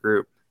level of the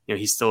group.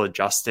 He's still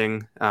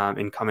adjusting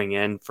and coming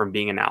in from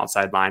being an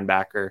outside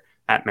linebacker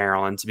at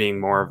Maryland to being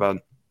more of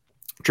a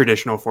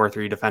traditional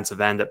 4-3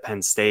 defensive end at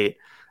Penn State.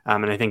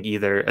 And I think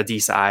either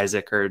Adisa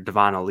Isaac or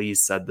Devon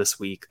Elise said this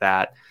week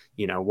that,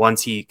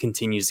 once he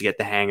continues to get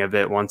the hang of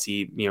it, once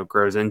he,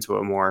 grows into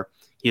it more,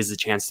 he has a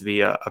chance to be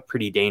a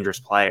pretty dangerous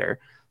player.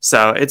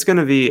 So it's going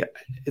to be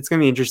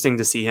interesting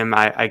to see him.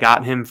 I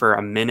got him for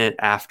a minute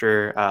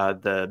after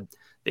the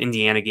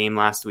Indiana game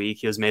last week.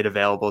 He was made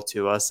available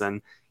to us,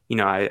 and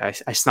I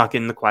snuck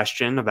in the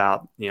question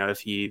about,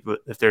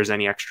 if there's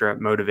any extra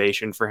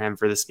motivation for him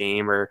for this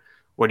game or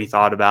what he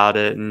thought about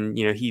it. And,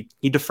 he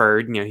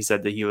deferred. He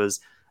said that he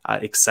was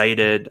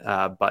excited,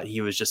 but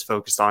he was just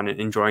focused on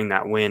enjoying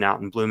that win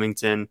out in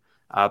Bloomington.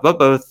 But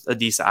both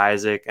Adisa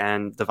Isaac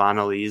and Devon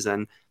Elise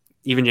and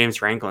even James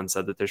Franklin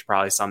said that there's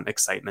probably some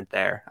excitement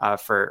there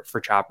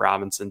for Chop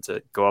Robinson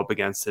to go up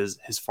against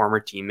his former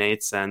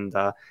teammates and,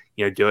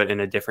 do it in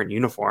a different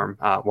uniform,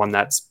 one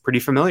that's pretty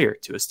familiar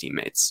to his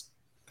teammates.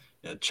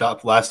 Yeah,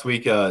 Chop last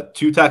week,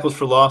 2 tackles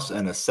for loss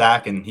and a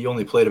sack, and he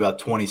only played about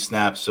 20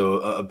 snaps, so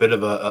a bit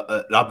of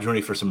an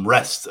opportunity for some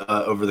rest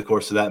over the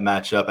course of that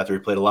matchup after he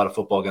played a lot of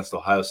football against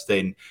Ohio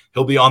State. And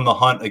he'll be on the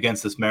hunt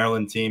against this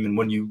Maryland team. And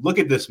when you look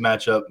at this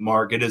matchup,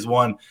 Mark, it is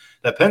one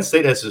that Penn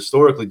State has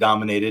historically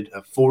dominated,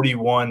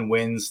 41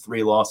 wins,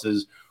 3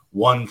 losses,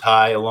 1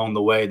 tie along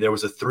the way. There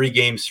was a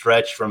 3-game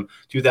stretch from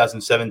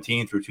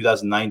 2017 through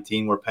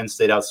 2019 where Penn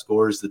State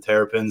outscores the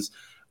Terrapins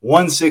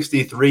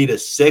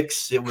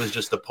 163-6. It was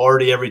just a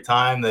party every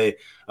time. They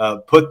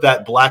put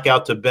that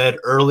blackout to bed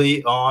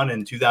early on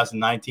in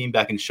 2019,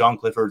 back in Sean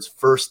Clifford's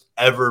first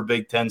ever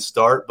Big Ten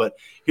start. But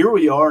here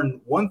we are, and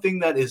one thing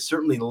that is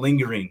certainly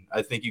lingering,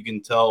 I think you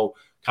can tell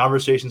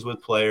conversations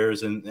with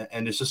players, and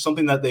it's just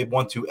something that they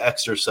want to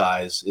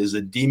exercise, is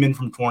a demon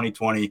from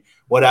 2020.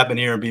 What happened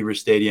here in Beaver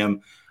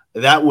Stadium?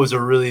 That was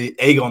a really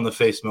egg on the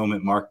face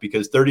moment, Mark,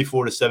 because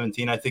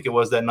 34-17, I think it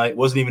was that night,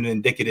 wasn't even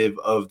indicative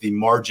of the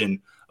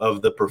margin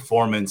of the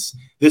performance.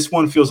 This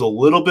one feels a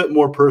little bit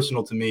more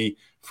personal to me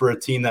for a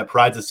team that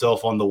prides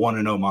itself on the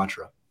 1-0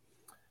 mantra.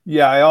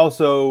 Yeah, I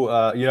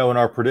also, in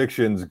our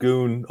predictions,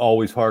 Goon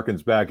always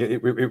harkens back.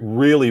 It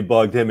really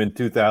bugged him in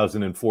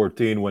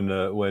 2014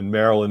 when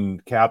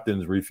Maryland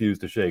captains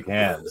refused to shake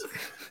hands.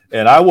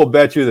 And I will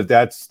bet you that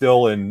that's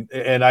still in.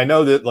 And I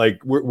know that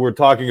we're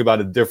talking about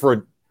a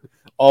different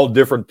all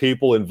different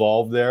people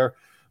involved there.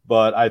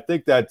 But I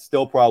think that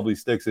still probably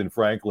sticks in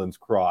Franklin's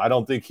craw. I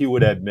don't think he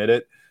would admit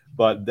it,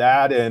 but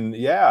that, and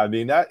yeah, I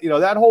mean, that,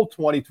 that whole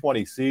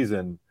 2020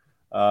 season,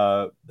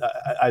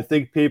 I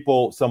think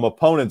some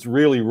opponents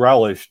really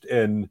relished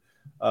in,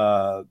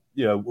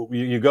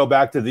 you go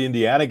back to the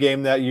Indiana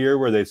game that year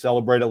where they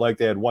celebrated like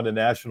they had won a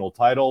national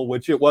title,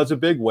 which it was a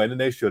big win and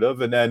they should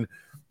have. And then,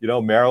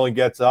 Maryland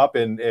gets up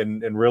and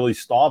really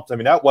stomps. I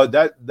mean,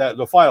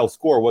 the final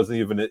score wasn't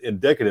even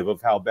indicative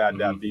of how bad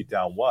that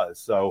beatdown was.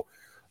 So,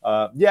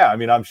 I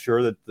mean, I'm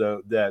sure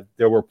that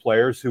there were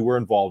players who were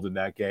involved in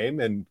that game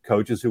and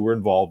coaches who were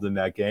involved in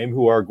that game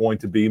who are going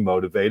to be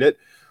motivated.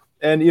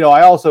 And,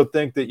 I also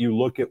think that you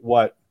look at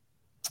what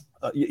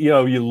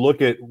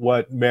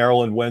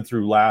Maryland went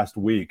through last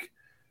week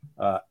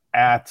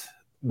at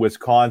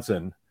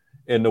Wisconsin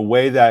and the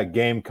way that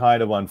game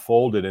kind of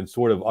unfolded in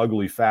sort of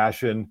ugly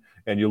fashion.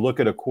 And you look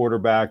at a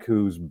quarterback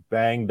who's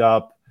banged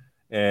up.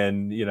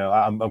 And,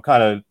 I'm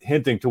kind of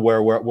hinting to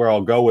where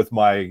I'll go with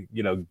my,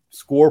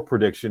 score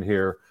prediction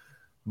here.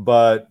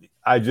 But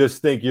I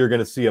just think you're going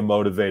to see a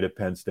motivated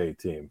Penn State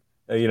team.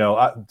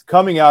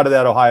 Coming out of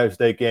that Ohio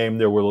State game,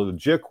 there were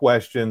legit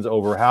questions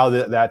over how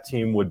that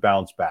team would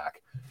bounce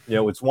back.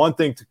 It's one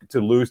thing to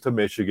lose to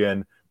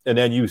Michigan, and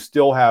then you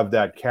still have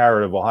that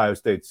carrot of Ohio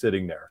State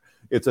sitting there.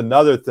 It's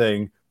another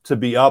thing to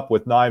be up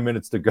with 9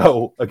 minutes to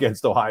go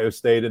against Ohio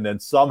State and then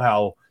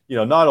somehow –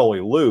 not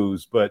only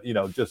lose, but,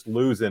 just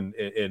lose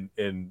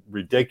in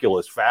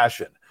ridiculous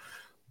fashion.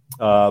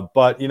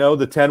 But,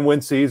 the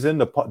 10-win season,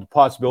 the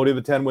possibility of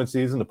a 10-win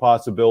season, the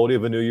possibility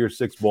of a New Year's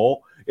Six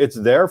Bowl, it's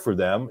there for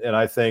them. And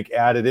I think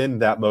added in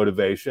that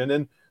motivation.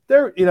 And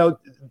they're,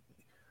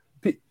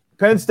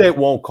 Penn State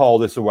won't call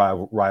this a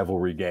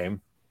rivalry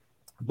game,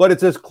 but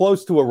it's as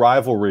close to a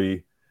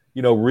rivalry,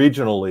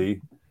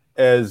 regionally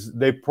as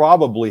they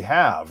probably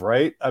have,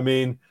 right? I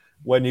mean,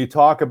 when you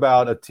talk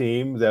about a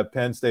team that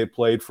Penn State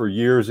played for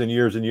years and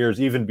years and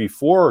years, even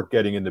before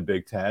getting into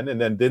Big Ten,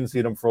 and then didn't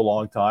see them for a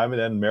long time,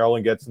 and then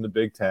Maryland gets in the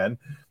Big Ten,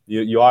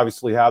 you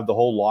obviously have the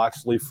whole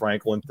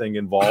Loxley-Franklin thing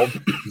involved.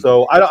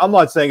 So I'm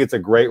not saying it's a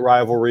great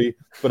rivalry,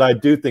 but I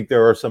do think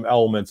there are some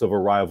elements of a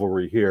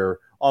rivalry here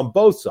on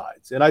both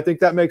sides, and I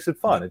think that makes it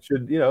fun. It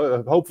should,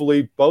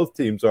 hopefully both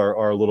teams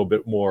are a little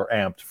bit more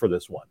amped for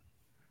this one.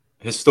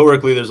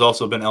 Historically, there's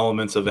also been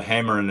elements of a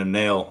hammer and a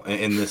nail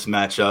in this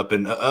matchup.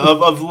 And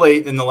of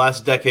late, in the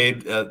last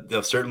decade,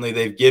 certainly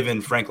they've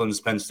given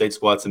Franklin's Penn State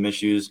squad some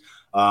issues.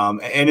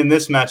 And in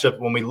this matchup,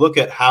 when we look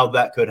at how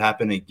that could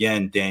happen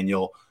again,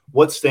 Daniel,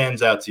 what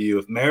stands out to you?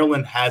 If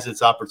Maryland has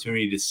its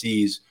opportunity to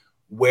seize,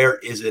 where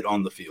is it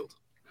on the field?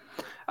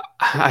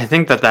 I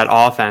think that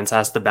offense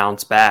has to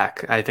bounce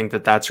back. I think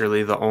that's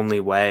really the only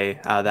way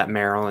that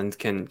Maryland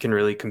can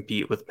really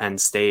compete with Penn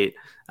State.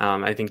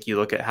 I think you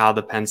look at how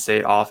the Penn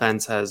State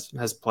offense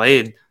has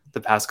played the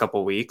past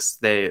couple of weeks.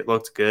 They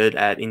looked good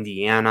at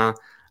Indiana.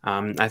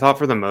 I thought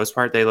for the most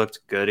part they looked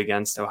good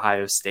against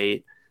Ohio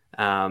State.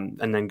 And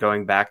then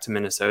going back to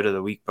Minnesota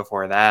the week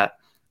before that,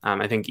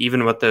 I think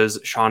even with those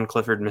Sean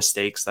Clifford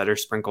mistakes that are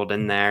sprinkled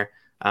in there,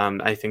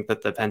 I think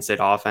that the Penn State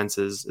offense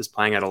is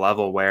playing at a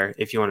level where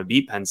if you want to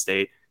beat Penn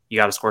State, you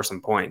got to score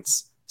some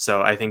points.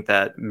 So I think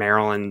that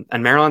Maryland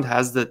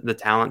has the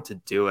talent to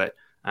do it.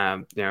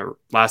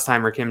 Last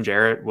time Rakim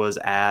Jarrett was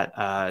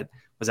at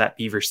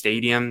Beaver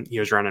Stadium, he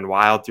was running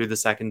wild through the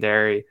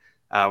secondary.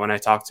 When I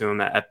talked to him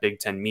at Big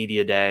Ten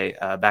Media Day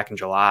back in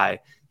July,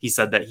 he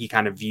said that he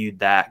kind of viewed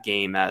that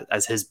game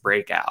as his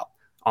breakout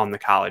on the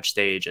college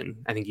stage. And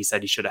I think he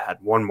said he should have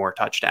had one more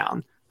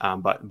touchdown,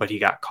 but he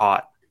got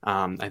caught,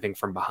 I think,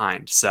 from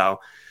behind. So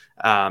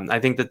I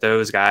think that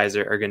those guys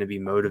are going to be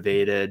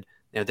motivated.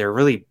 They're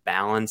really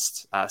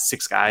balanced,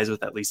 6 guys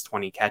with at least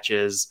 20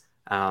 catches.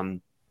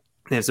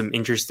 They have some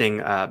interesting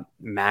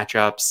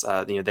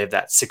matchups. They have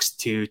that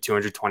 6'2",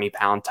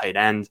 220-pound tight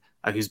end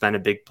who's been a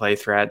big play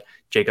threat.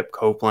 Jacob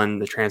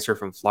Copeland, the transfer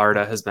from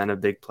Florida, has been a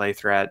big play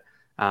threat.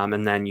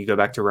 And then you go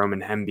back to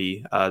Roman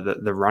Hemby,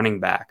 the running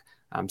back,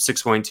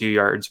 6.2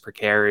 yards per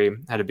carry,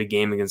 had a big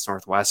game against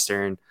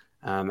Northwestern.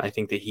 I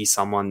think that he's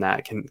someone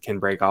that can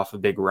break off a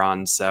big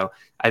run. So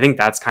I think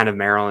that's kind of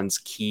Maryland's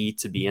key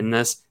to be in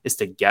this, is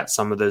to get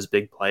some of those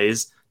big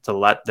plays, to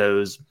let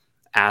those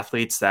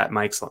athletes that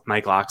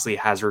Mike Loxley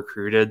has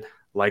recruited,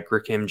 like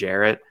Rakim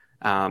Jarrett,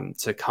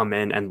 to come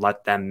in and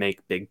let them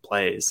make big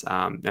plays.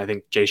 I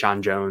think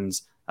Jayshon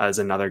Jones is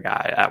another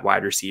guy at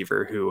wide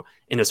receiver who,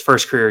 in his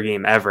first career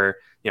game ever,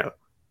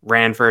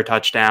 ran for a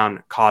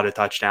touchdown, caught a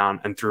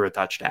touchdown, and threw a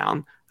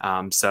touchdown.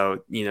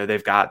 So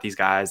they've got these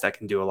guys that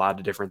can do a lot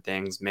of different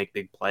things, make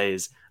big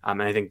plays.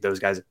 And I think those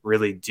guys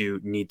really do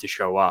need to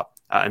show up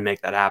and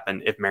make that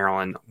happen if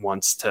Maryland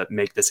wants to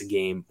make this a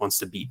game, wants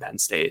to beat Penn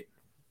State.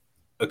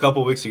 A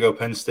couple of weeks ago,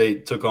 Penn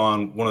State took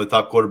on one of the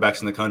top quarterbacks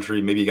in the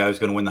country, maybe a guy who's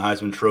going to win the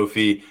Heisman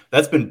Trophy.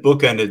 That's been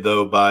bookended,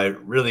 though, by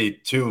really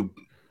 2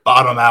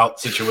 bottom-out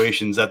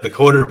situations at the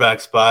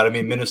quarterback spot. I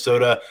mean,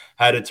 Minnesota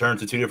had to turn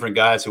to 2 different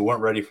guys who weren't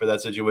ready for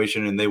that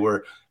situation, and they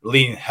were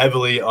leaning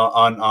heavily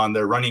on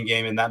their running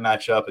game in that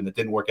matchup, and it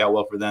didn't work out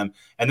well for them.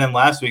 And then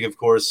last week, of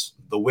course,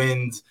 the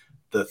wind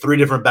the 3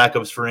 different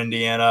backups for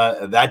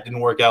Indiana. That didn't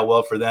work out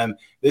well for them.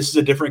 This is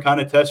a different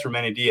kind of test for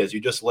Manny Diaz. You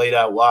just laid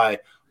out why.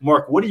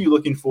 Mark, what are you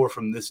looking for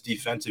from this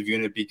defensive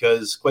unit?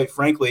 Because quite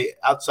frankly,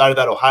 outside of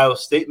that Ohio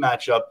State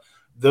matchup,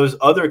 those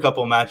other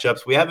couple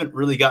matchups, we haven't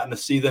really gotten to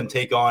see them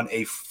take on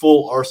a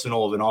full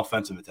arsenal of an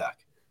offensive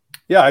attack.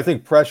 Yeah, I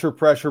think pressure,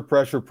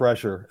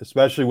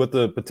 especially with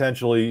the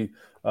potentially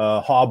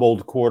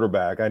hobbled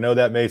quarterback. I know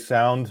that may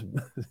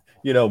sound,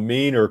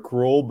 mean or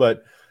cruel,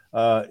 but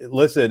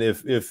listen,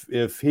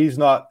 if he's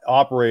not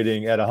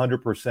operating at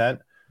 100%,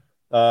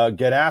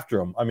 get after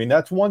him. I mean,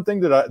 that's one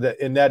thing that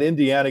in that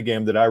Indiana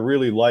game that I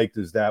really liked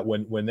is that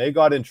when they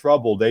got in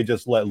trouble, they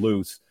just let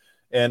loose.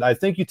 And I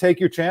think you take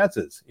your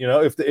chances.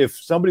 If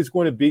somebody's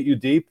going to beat you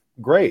deep,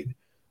 great.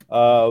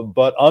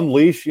 But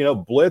unleash,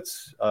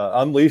 blitz,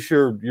 unleash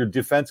your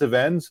defensive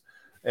ends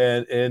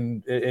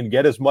and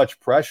get as much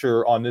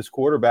pressure on this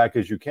quarterback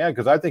as you can.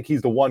 Because I think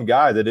he's the one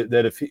guy that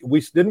if we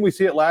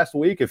see it last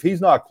week, if he's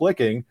not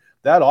clicking,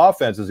 that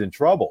offense is in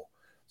trouble.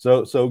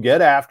 So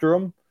get after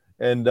him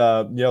and,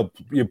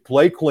 you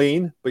play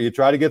clean, but you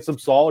try to get some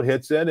solid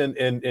hits in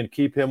and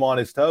keep him on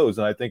his toes.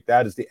 And I think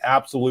that is the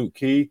absolute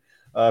key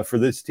for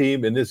this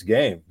team in this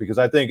game, because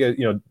I think,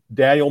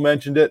 Daniel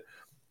mentioned it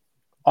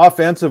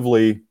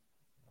offensively.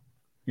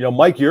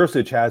 Mike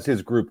Yurcich has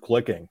his group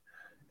clicking,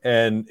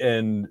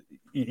 and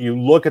you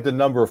look at the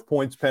number of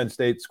points Penn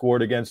State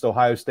scored against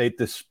Ohio State,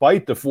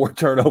 despite the 4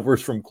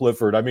 turnovers from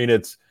Clifford. I mean,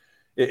 it's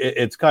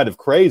kind of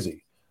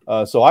crazy.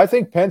 So I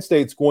think Penn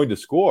State's going to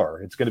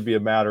score. It's going to be a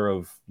matter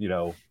of,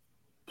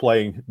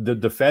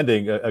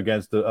 defending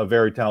against a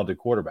very talented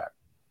quarterback.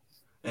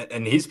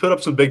 And he's put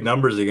up some big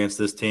numbers against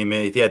this team.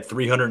 He had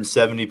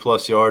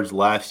 370-plus yards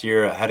last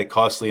year. Had a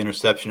costly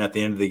interception at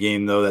the end of the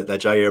game, though, that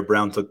Jair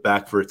Brown took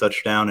back for a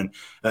touchdown.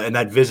 And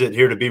that visit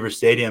here to Beaver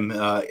Stadium,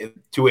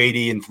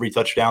 280 and 3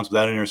 touchdowns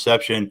without an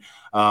interception.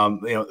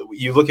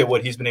 You look at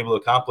what he's been able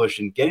to accomplish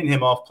and getting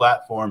him off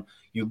platform.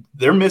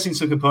 They're missing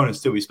some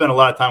components, too. We spent a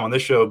lot of time on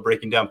this show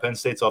breaking down Penn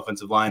State's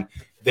offensive line.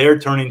 They're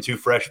turning to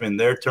freshmen.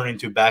 They're turning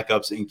to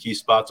backups in key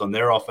spots on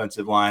their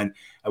offensive line.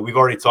 We've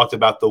already talked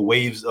about the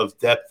waves of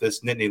depth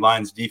this Nittany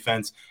Lions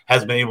defense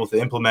has been able to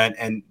implement.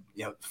 And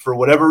for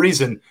whatever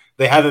reason,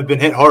 they haven't been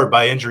hit hard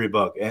by injury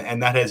bug.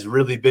 And that has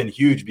really been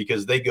huge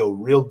because they go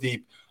real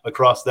deep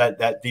across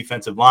that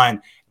defensive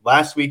line.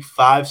 Last week,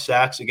 5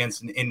 sacks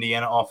against an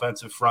Indiana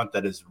offensive front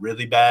that is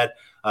really bad.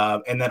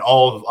 And then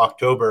all of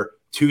October,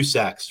 2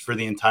 sacks for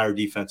the entire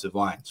defensive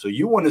line. So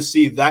you want to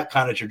see that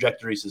kind of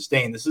trajectory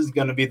sustained. This isn't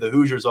going to be the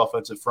Hoosiers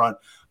offensive front,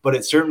 but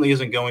it certainly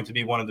isn't going to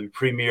be one of the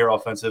premier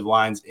offensive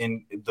lines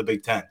in the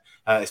Big Ten,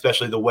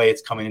 especially the way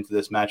it's coming into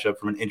this matchup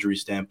from an injury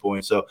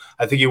standpoint. So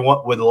I think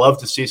would love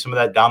to see some of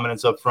that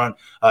dominance up front.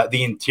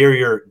 The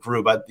interior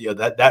group,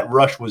 that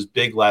rush was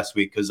big last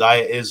week because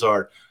Zaya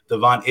Izzard,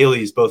 Devon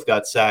Illies both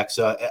got sacks.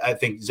 I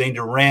think Zane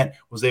Durant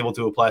was able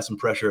to apply some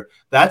pressure.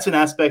 That's an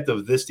aspect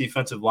of this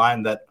defensive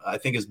line that I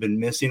think has been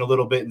missing a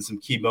little bit in some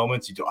key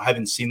moments.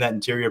 Haven't seen that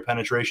interior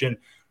penetration.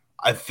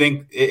 I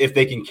think if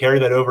they can carry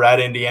that over at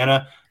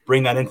Indiana,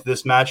 bring that into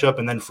this matchup,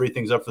 and then free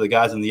things up for the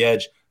guys on the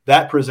edge,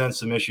 that presents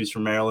some issues for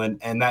Maryland,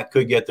 and that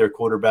could get their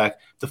quarterback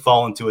to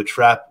fall into a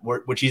trap,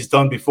 which he's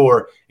done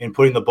before in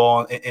putting the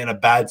ball in a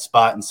bad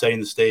spot and setting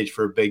the stage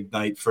for a big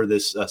night for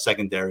this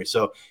secondary.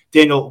 So,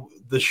 Daniel,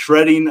 the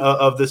shredding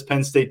of this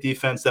Penn State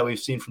defense that we've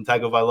seen from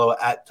Tagovailoa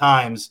at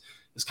times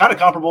is kind of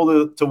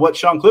comparable to what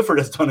Sean Clifford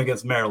has done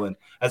against Maryland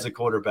as a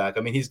quarterback.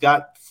 I mean, he's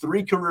got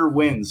 3 career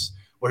wins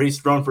where he's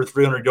thrown for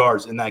 300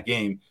 yards in that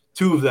game.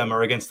 2 of them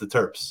are against the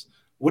Terps.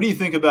 What do you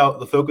think about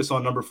the focus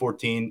on number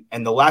 14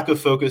 and the lack of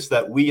focus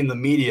that we in the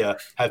media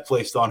have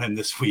placed on him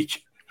this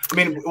week? I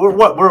mean,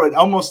 we're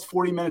almost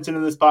 40 minutes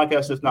into this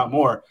podcast, if not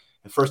more.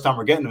 The first time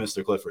we're getting to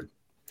Mr. Clifford.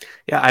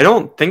 Yeah, I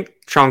don't think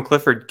Sean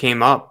Clifford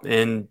came up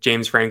in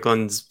James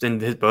Franklin's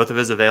both of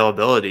his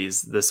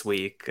availabilities this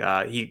week.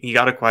 He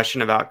got a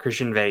question about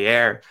Christian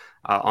Veillere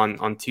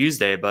on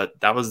Tuesday, but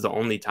that was the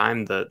only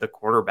time the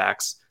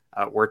quarterbacks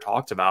were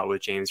talked about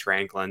with James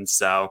Franklin.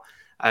 So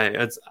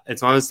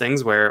it's one of those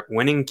things where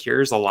winning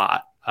cures a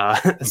lot,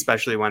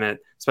 especially when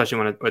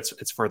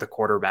it's for the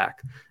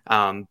quarterback.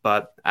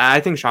 But I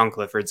think Sean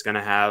Clifford's going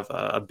to have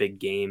a big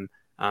game.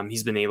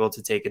 He's been able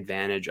to take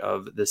advantage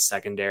of this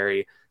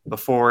secondary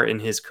before in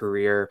his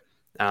career.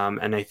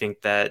 And I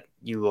think that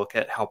you look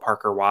at how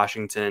Parker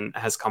Washington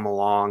has come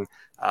along.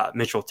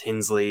 Mitchell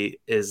Tinsley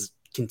is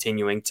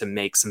continuing to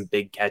make some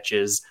big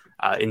catches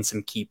in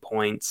some key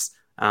points.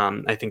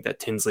 I think that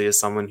Tinsley is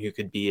someone who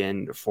could be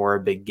in for a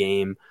big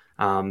game.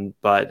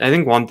 But I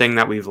think one thing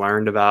that we've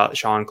learned about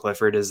Sean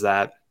Clifford is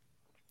that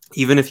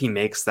even if he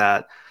makes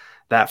that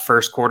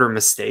first quarter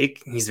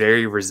mistake, he's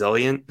very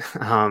resilient.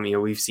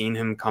 We've seen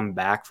him come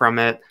back from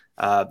it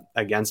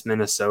against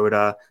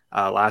Minnesota,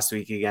 last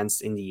week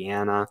against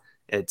Indiana.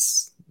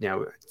 It's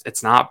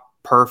not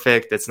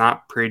perfect. It's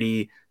not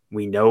pretty.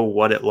 We know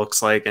what it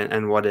looks like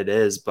and what it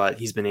is, but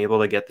he's been able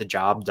to get the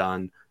job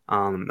done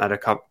at a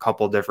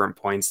couple different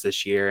points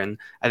this year. And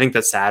I think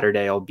that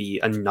Saturday will be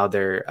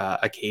another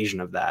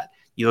occasion of that.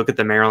 you look at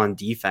the Maryland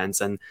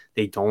defense and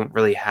they don't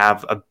really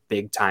have a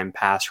big time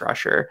pass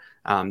rusher.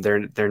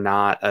 They're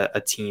not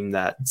a team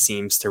that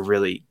seems to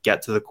really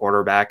get to the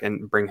quarterback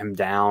and bring him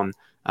down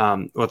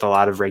with a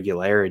lot of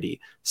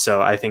regularity.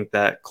 So I think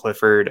that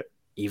Clifford,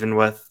 even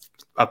with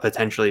a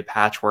potentially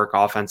patchwork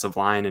offensive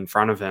line in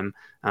front of him,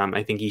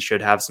 I think he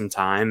should have some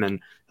time and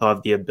he'll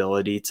have the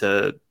ability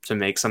to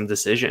make some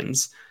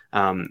decisions.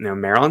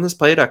 Maryland has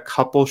played a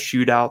couple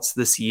shootouts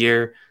this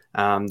year.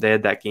 They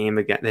had that game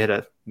again. They had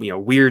a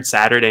weird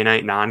Saturday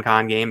night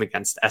non-con game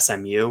against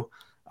SMU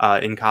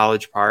in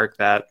College Park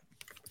that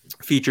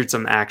featured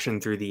some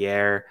action through the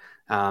air.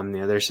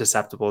 They're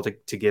susceptible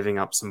to giving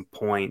up some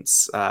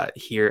points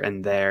here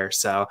and there.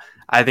 So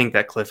I think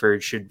that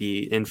Clifford should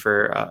be in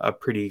for a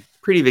pretty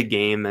big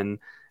game. And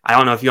I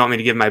don't know if you want me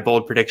to give my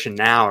bold prediction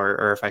now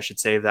or if I should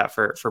save that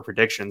for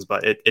predictions,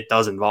 but it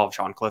does involve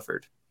Sean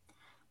Clifford.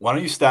 Why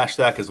don't you stash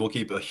that? Because we'll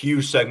keep a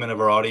huge segment of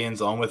our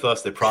audience on with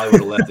us. They probably would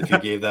have left if you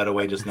gave that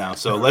away just now.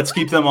 So let's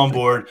keep them on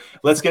board.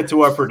 Let's get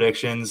to our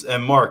predictions.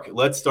 And Mark,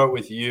 let's start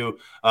with you.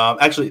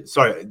 Actually,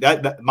 sorry,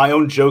 that my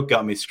own joke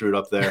got me screwed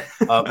up there.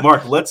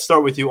 Mark, let's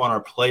start with you on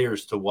our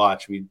players to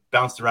watch. We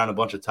bounced around a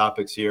bunch of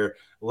topics here.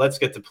 Let's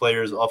get to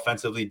players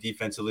offensively,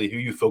 defensively. Who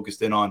you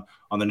focused in on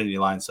the Nittany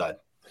Lions side?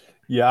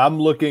 Yeah, I'm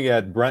looking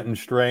at Brenton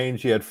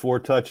Strange. He had 4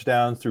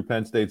 touchdowns through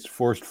Penn State's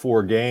first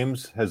 4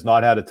 games, has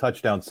not had a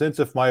touchdown since,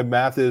 if my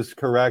math is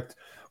correct.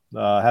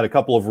 Had a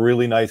couple of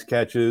really nice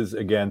catches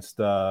against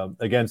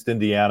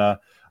Indiana.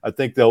 I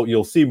think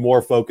you'll see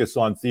more focus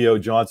on Theo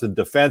Johnson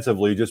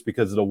defensively just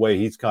because of the way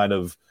he's kind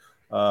of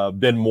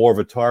been more of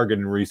a target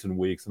in recent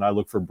weeks. And I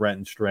look for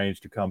Brenton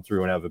Strange to come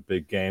through and have a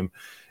big game.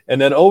 And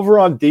then over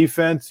on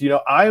defense,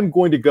 I am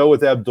going to go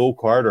with Abdul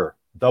Carter.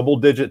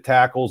 Double-digit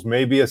tackles,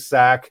 maybe a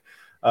sack.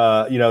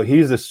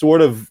 He's the sort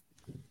of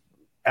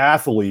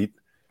athlete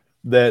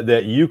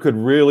that you could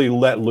really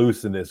let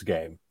loose in this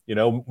game.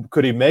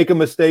 Could he make a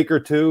mistake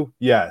or two?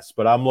 Yes,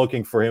 but I'm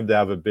looking for him to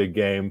have a big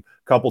game,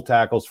 couple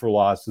tackles for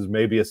losses,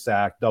 maybe a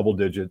sack, double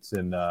digits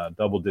in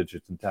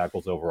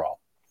tackles overall.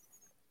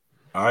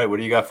 All right, what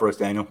do you got for us,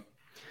 Daniel?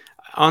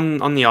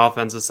 On the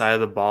offensive side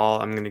of the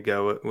ball, I'm going to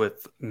go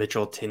with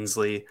Mitchell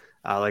Tinsley.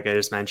 Like I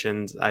just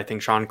mentioned, I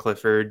think Sean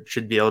Clifford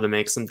should be able to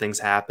make some things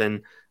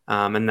happen.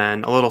 And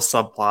then a little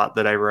subplot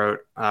that I wrote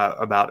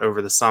about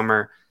over the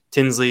summer,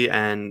 Tinsley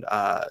and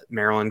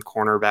Maryland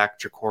cornerback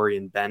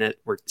Jacorian Bennett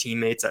were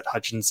teammates at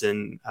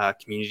Hutchinson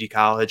Community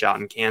College out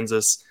in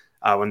Kansas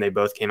when they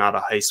both came out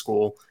of high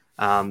school.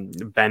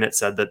 Bennett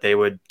said that they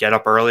would get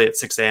up early at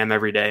 6 a.m.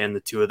 every day, and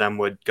the two of them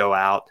would go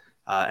out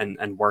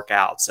and work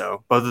out.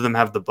 So both of them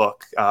have the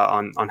book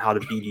on how to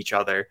beat each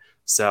other.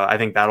 So I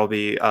think that'll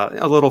be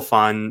a little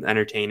fun,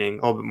 entertaining,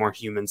 a little bit more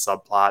human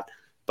subplot.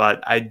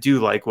 But I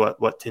do like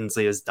what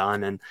Tinsley has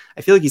done, and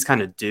I feel like he's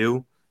kind of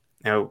due.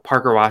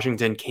 Parker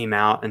Washington came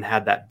out and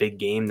had that big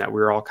game that we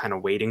were all kind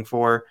of waiting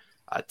for.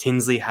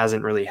 Tinsley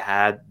hasn't really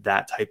had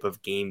that type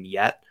of game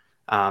yet.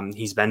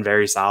 He's been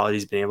very solid.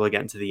 He's been able to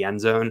get into the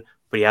end zone,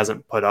 but he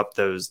hasn't put up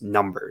those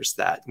numbers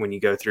that when you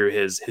go through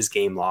his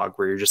game log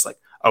where you're just like,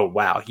 oh,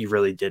 wow, he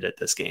really did it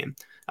this game.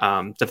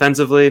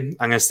 Defensively,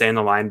 I'm going to stay in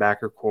the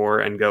linebacker core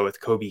and go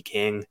with Kobe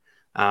King.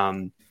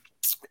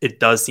 It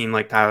does seem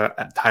like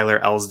Tyler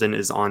Elsdon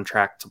is on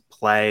track to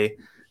play,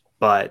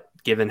 but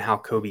given how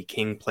Kobe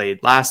King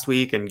played last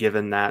week and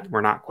given that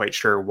we're not quite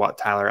sure what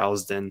Tyler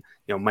Elsdon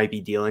might be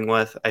dealing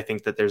with, I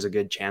think that there's a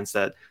good chance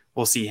that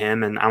we'll see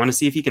him, and I want to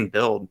see if he can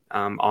build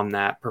on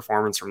that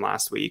performance from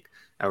last week.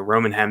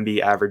 Roman Hemby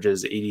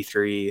averages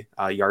 83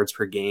 yards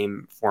per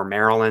game for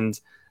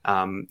Maryland.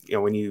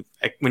 When you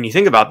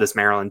think about this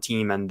Maryland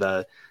team and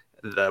the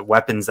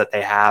weapons that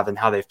they have and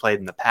how they've played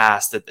in the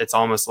past, it's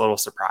almost a little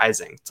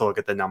surprising to look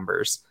at the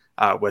numbers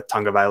with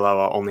Tunga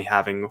Vailoa only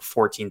having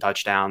 14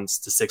 touchdowns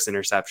to 6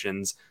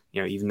 interceptions,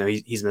 even though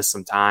he's missed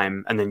some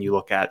time. And then you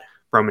look at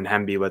Roman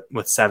Hemby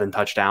with 7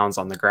 touchdowns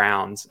on the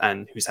ground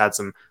and who's had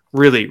some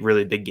really,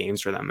 really big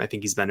games for them. I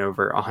think he's been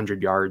over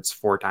 100 yards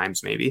 4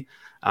 times maybe.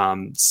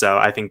 So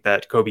I think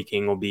that Kobe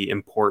King will be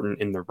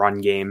important in the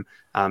run game,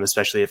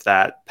 especially if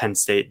that Penn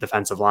State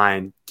defensive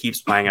line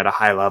keeps playing at a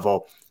high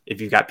level. If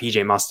you've got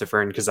PJ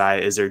Mustipher and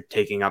Keziah Izzard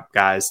taking up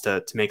guys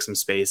to make some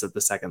space at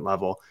the second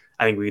level,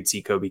 I think we could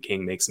see Kobe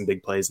King make some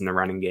big plays in the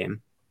running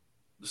game.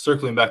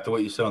 Circling back to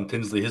what you said on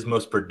Tinsley, his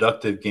most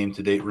productive game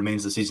to date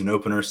remains the season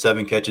opener,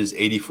 7 catches,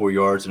 84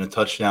 yards, and a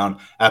touchdown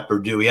at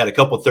Purdue. He had a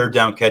couple third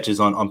down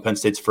catches on Penn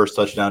State's first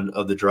touchdown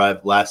of the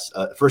drive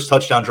first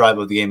touchdown drive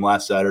of the game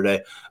last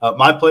Saturday.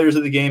 My players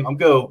of the game, I'm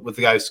going with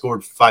the guy who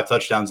scored 5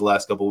 touchdowns the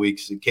last couple of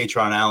weeks,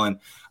 Katron Allen.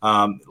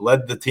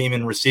 Led the team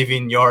in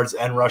receiving yards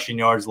and rushing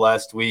yards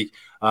last week.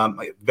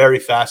 Very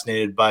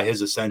fascinated by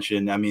his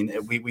ascension. I mean,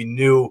 we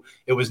knew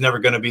it was never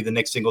going to be the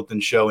Nick Singleton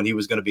show and he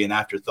was going to be an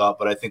afterthought,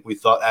 but I think we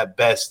thought at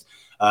best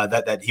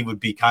that he would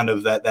be kind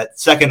of that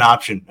second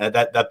option,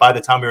 that by the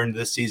time we were into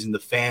this season,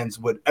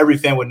 every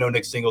fan would know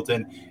Nick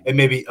Singleton, and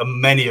maybe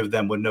many of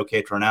them would know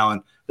Katron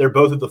Allen. They're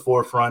both at the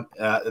forefront.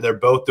 They're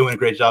both doing a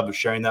great job of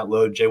sharing that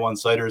load. J1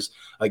 Siders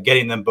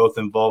getting them both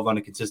involved on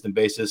a consistent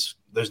basis.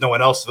 there's no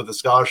one else with the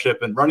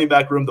scholarship and running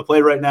back room to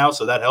play right now,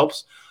 so that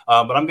helps.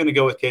 But I'm going to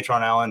go with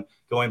Kaytron Allen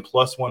going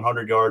plus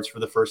 100 yards for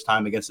the first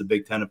time against a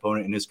Big Ten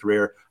opponent in his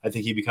career. I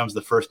think he becomes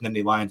the first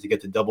Nittany Lion to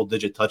get to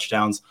double-digit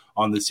touchdowns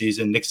on the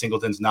season. Nick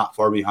Singleton's not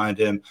far behind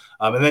him.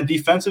 And then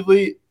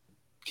defensively,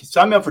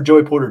 sign me up for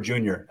Joey Porter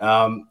Jr.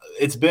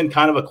 It's been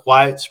kind of a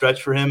quiet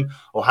stretch for him.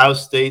 Ohio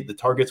State, the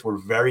targets were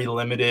very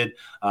limited.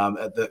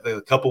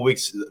 The couple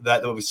weeks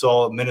that we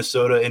saw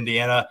Minnesota,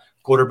 Indiana,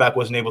 quarterback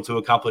wasn't able to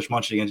accomplish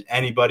much against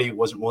anybody,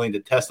 wasn't willing to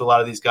test a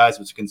lot of these guys. It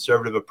was a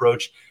conservative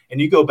approach.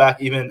 And you go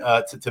back even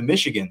to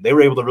Michigan. They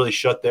were able to really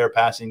shut their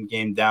passing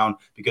game down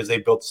because they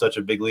built such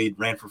a big lead,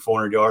 ran for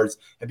 400 yards.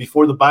 And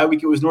before the bye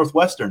week, it was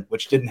Northwestern,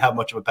 which didn't have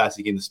much of a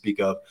passing game to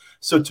speak of.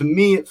 So to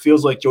me, it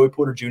feels like Joey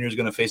Porter Jr. is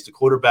going to face the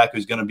quarterback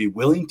who's going to be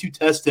willing to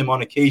test him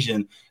on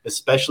occasion,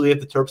 especially if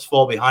the Terps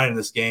fall behind in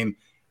this game.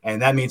 And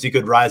that means he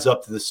could rise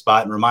up to the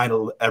spot and remind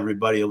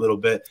everybody a little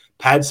bit,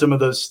 pad some of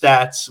those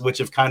stats, which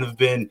have kind of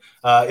been,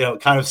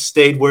 kind of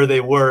stayed where they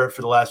were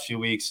for the last few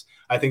weeks.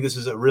 I think this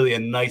is a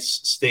nice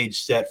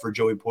stage set for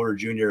Joey Porter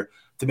Jr.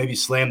 to maybe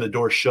slam the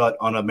door shut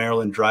on a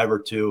Maryland drive or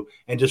two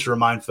and just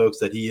remind folks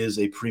that he is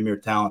a premier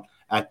talent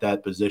at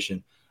that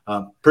position.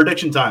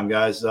 Prediction time,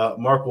 guys.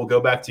 Mark, we'll go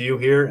back to you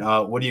here.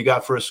 What do you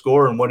got for a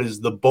score, and what is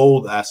the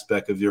bold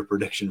aspect of your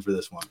prediction for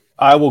this one?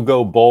 I will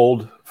go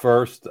bold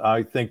first.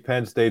 I think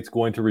Penn State's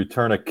going to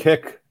return a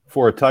kick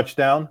for a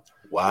touchdown.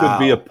 Wow. Could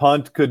be a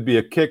punt, could be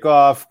a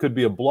kickoff, could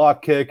be a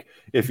block kick.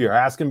 If you're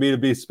asking me to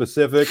be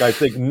specific, I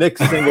think Nick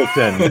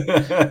Singleton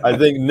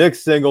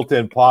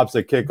pops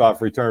a kickoff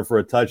return for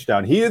a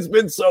touchdown. He has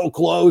been so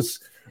close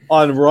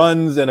on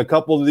runs and a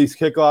couple of these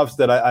kickoffs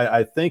that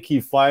I think he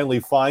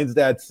finally finds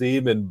that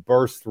seam and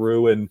bursts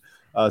through. And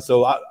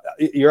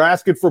you're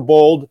asking for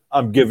bold.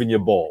 I'm giving you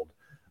bold.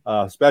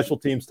 Special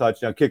teams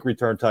touchdown, kick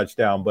return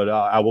touchdown, but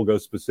I will go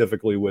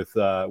specifically with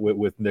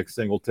Nick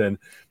Singleton.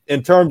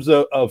 In terms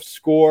of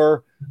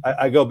score,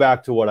 I go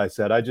back to what I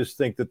said. I just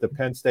think that the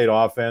Penn State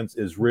offense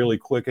is really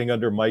clicking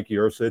under Mike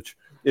Yurcich.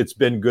 It's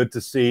been good to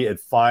see it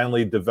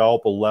finally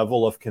develop a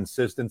level of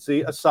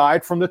consistency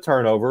aside from the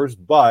turnovers,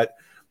 but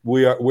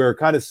we're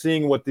kind of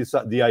seeing what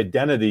the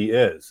identity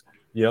is,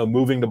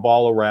 moving the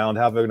ball around,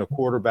 having a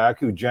quarterback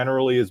who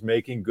generally is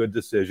making good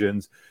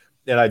decisions.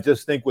 And I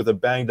just think with a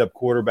banged up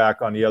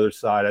quarterback on the other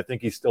side, I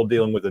think he's still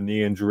dealing with a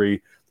knee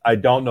injury. I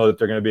don't know that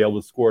they're going to be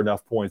able to score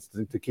enough points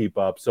to keep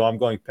up. So I'm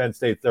going Penn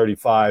State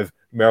 35,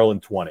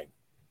 Maryland 20.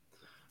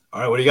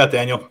 All right. What do you got,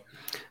 Daniel?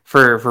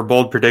 For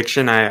bold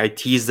prediction, I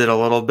teased it a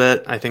little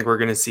bit. I think we're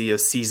going to see a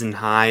season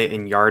high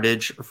in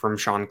yardage from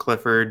Sean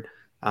Clifford.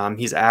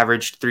 He's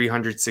averaged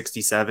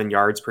 367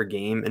 yards per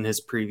game in his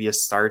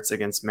previous starts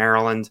against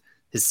Maryland.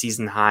 His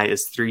season high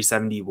is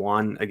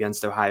 371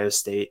 against Ohio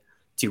State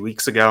 2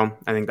 weeks ago.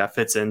 I think that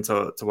fits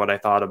into what I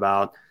thought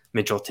about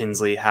Mitchell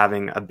Tinsley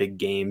having a big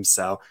game.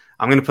 So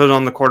I'm going to put it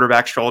on the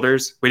quarterback's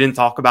shoulders. We didn't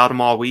talk about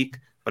him all week,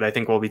 but I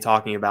think we'll be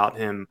talking about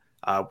him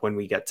when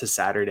we get to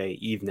Saturday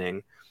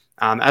evening.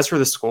 As for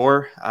the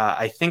score,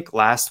 I think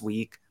last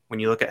week, when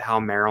you look at how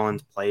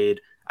Maryland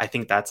played, I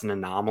think that's an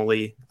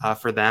anomaly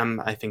for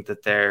them. I think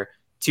that they're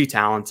too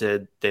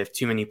talented. They have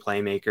too many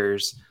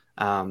playmakers,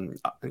 on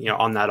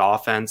that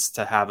offense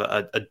to have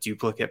a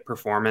duplicate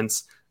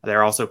performance.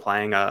 They're also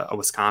playing a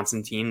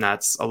Wisconsin team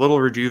that's a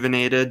little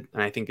rejuvenated,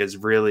 and I think is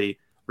really,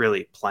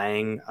 really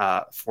playing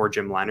for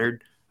Jim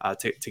Leonhard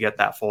to get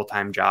that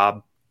full-time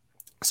job.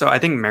 So I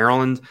think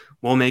Maryland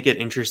will make it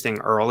interesting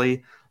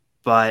early,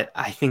 but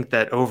I think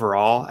that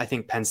overall, I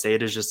think Penn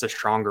State is just a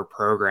stronger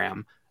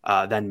program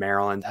than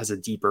Maryland, has a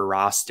deeper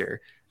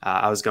roster.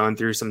 I was going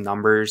through some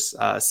numbers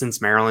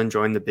since Maryland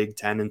joined the Big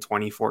Ten in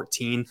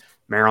 2014.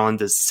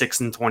 Maryland is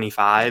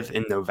 6-25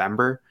 in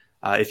November.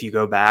 If you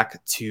go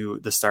back to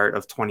the start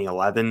of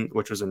 2011,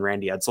 which was when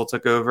Randy Edsall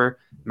took over,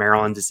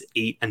 Maryland is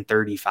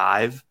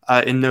 8-35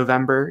 in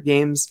November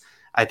games.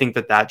 I think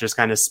that just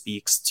kind of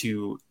speaks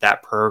to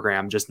that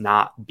program just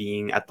not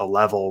being at the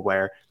level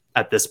where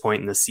at this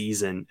point in the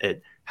season,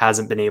 it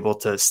hasn't been able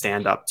to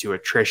stand up to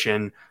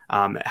attrition.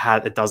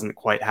 It doesn't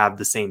quite have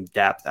the same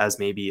depth as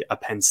maybe a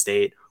Penn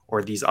State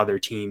or these other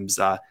teams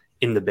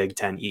in the Big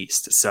Ten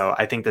East. So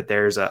I think that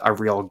there's a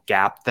real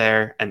gap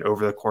there. And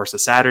over the course of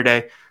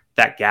Saturday,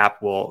 that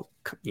gap will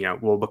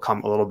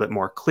become a little bit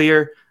more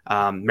clear.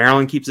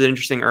 Maryland keeps it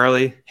interesting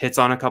early, hits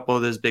on a couple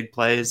of those big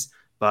plays,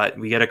 but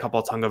we get a couple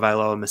of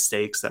Tagovailoa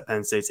mistakes that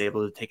Penn State's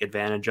able to take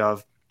advantage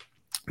of.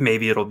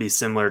 Maybe it'll be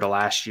similar to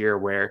last year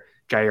where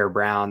Jair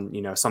Brown,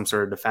 some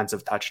sort of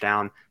defensive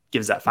touchdown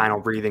gives that final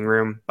breathing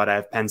room, but I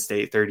have Penn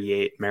State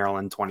 38,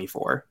 Maryland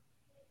 24.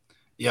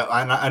 Yeah,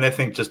 and I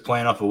think just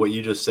playing off of what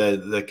you just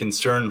said, the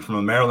concern from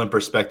a Maryland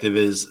perspective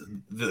is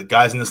the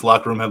guys in this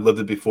locker room have lived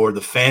it before.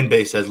 The fan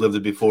base has lived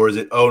it before. Is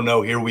it, oh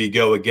no, here we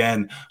go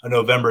again, a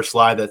November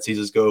slide that sees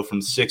us go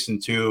from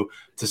 6-2 to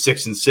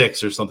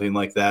 6-6 or something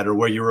like that, or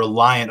where you're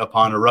reliant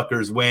upon a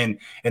Rutgers win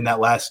in that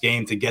last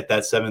game to get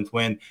that seventh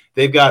win.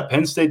 They've got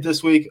Penn State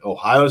this week,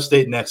 Ohio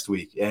State next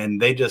week,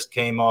 and they just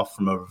came off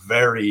from a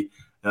very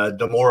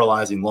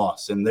demoralizing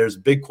loss. And there's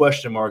big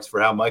question marks for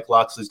how Mike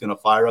Locksley is going to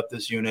fire up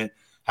this unit.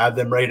 have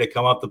them ready to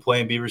come up to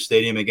play in Beaver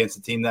Stadium against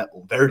a team that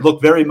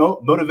looked very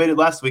motivated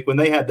last week when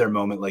they had their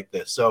moment like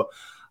this. So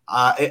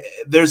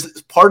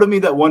there's part of me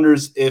that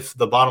wonders if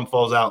the bottom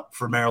falls out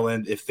for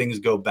Maryland, if things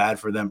go bad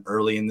for them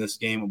early in this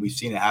game. We've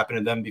seen it happen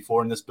to them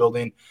before in this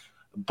building.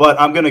 But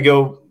I'm going to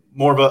go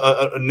more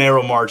of a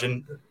narrow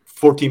margin,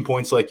 14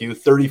 points like you,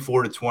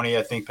 34-20.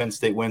 I think Penn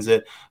State wins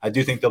it. I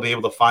do think they'll be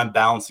able to find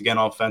balance again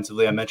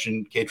offensively. I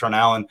mentioned Katron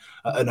Allen,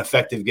 an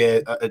effective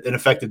day.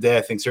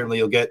 I think certainly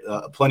you'll get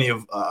plenty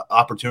of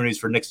opportunities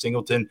for Nick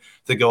Singleton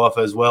to go off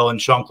as well.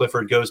 And Sean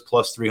Clifford goes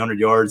plus 300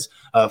 yards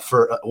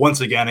for once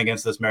again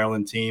against this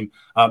Maryland team.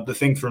 The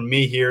thing for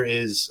me here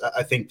is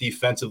I think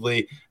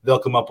defensively they'll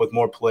come up with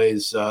more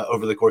plays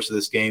over the course of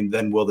this game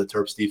than will the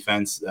Terps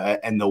defense,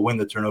 and they'll win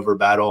the turnover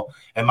battle.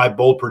 And my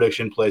bold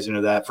prediction plays into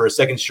that. For a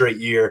second straight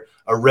year,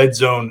 a red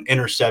zone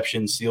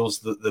interception seals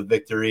the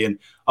victory. And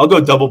I'll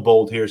go double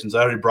bold here since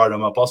I already brought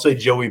him up. I'll say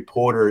Joey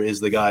Porter is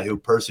the guy who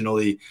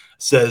personally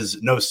says,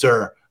 no,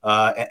 sir,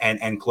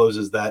 and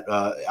closes that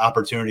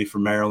opportunity for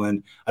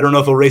Maryland. I don't know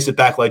if he'll race it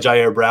back like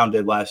Jair Brown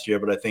did last year,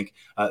 but I think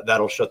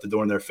that'll shut the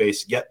door in their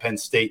face, get Penn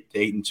State to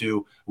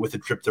 8-2 with a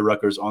trip to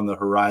Rutgers on the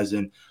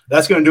horizon.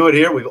 That's going to do it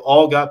here. We've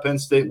all got Penn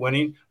State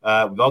winning.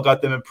 We've all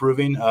got them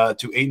improving to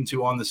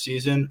 8-2 on the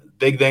season.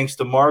 Big thanks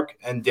to Mark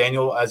and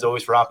Daniel, as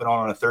always, for hopping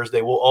on a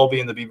Thursday. We'll all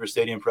be in the Beaver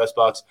Stadium press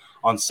box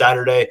on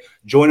Saturday.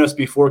 Join us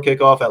before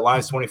kickoff at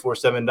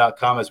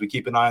Lions247.com as we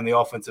keep an eye on the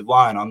offensive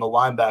line, on the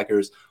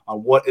linebackers,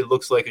 on what it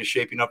looks like is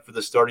shaping up for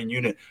the starting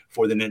unit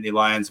for the Nittany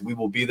Lions. We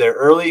will be there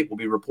early. We'll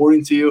be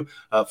reporting to you.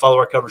 Follow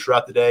our coverage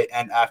throughout the day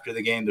and after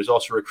the game. There's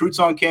also recruits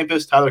on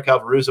campus. Tyler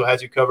Calvaruso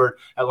has you covered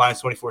at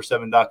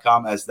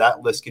Lions247.com as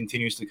that list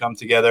continues to come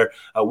together.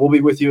 We'll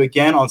be with you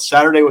again on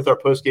Saturday with our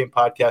post-game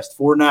podcast.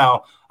 For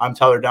now, I'm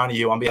Tyler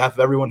Donahue. On behalf of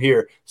everyone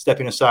here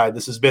stepping aside,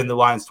 this has been the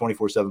Lions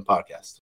 24/7 podcast.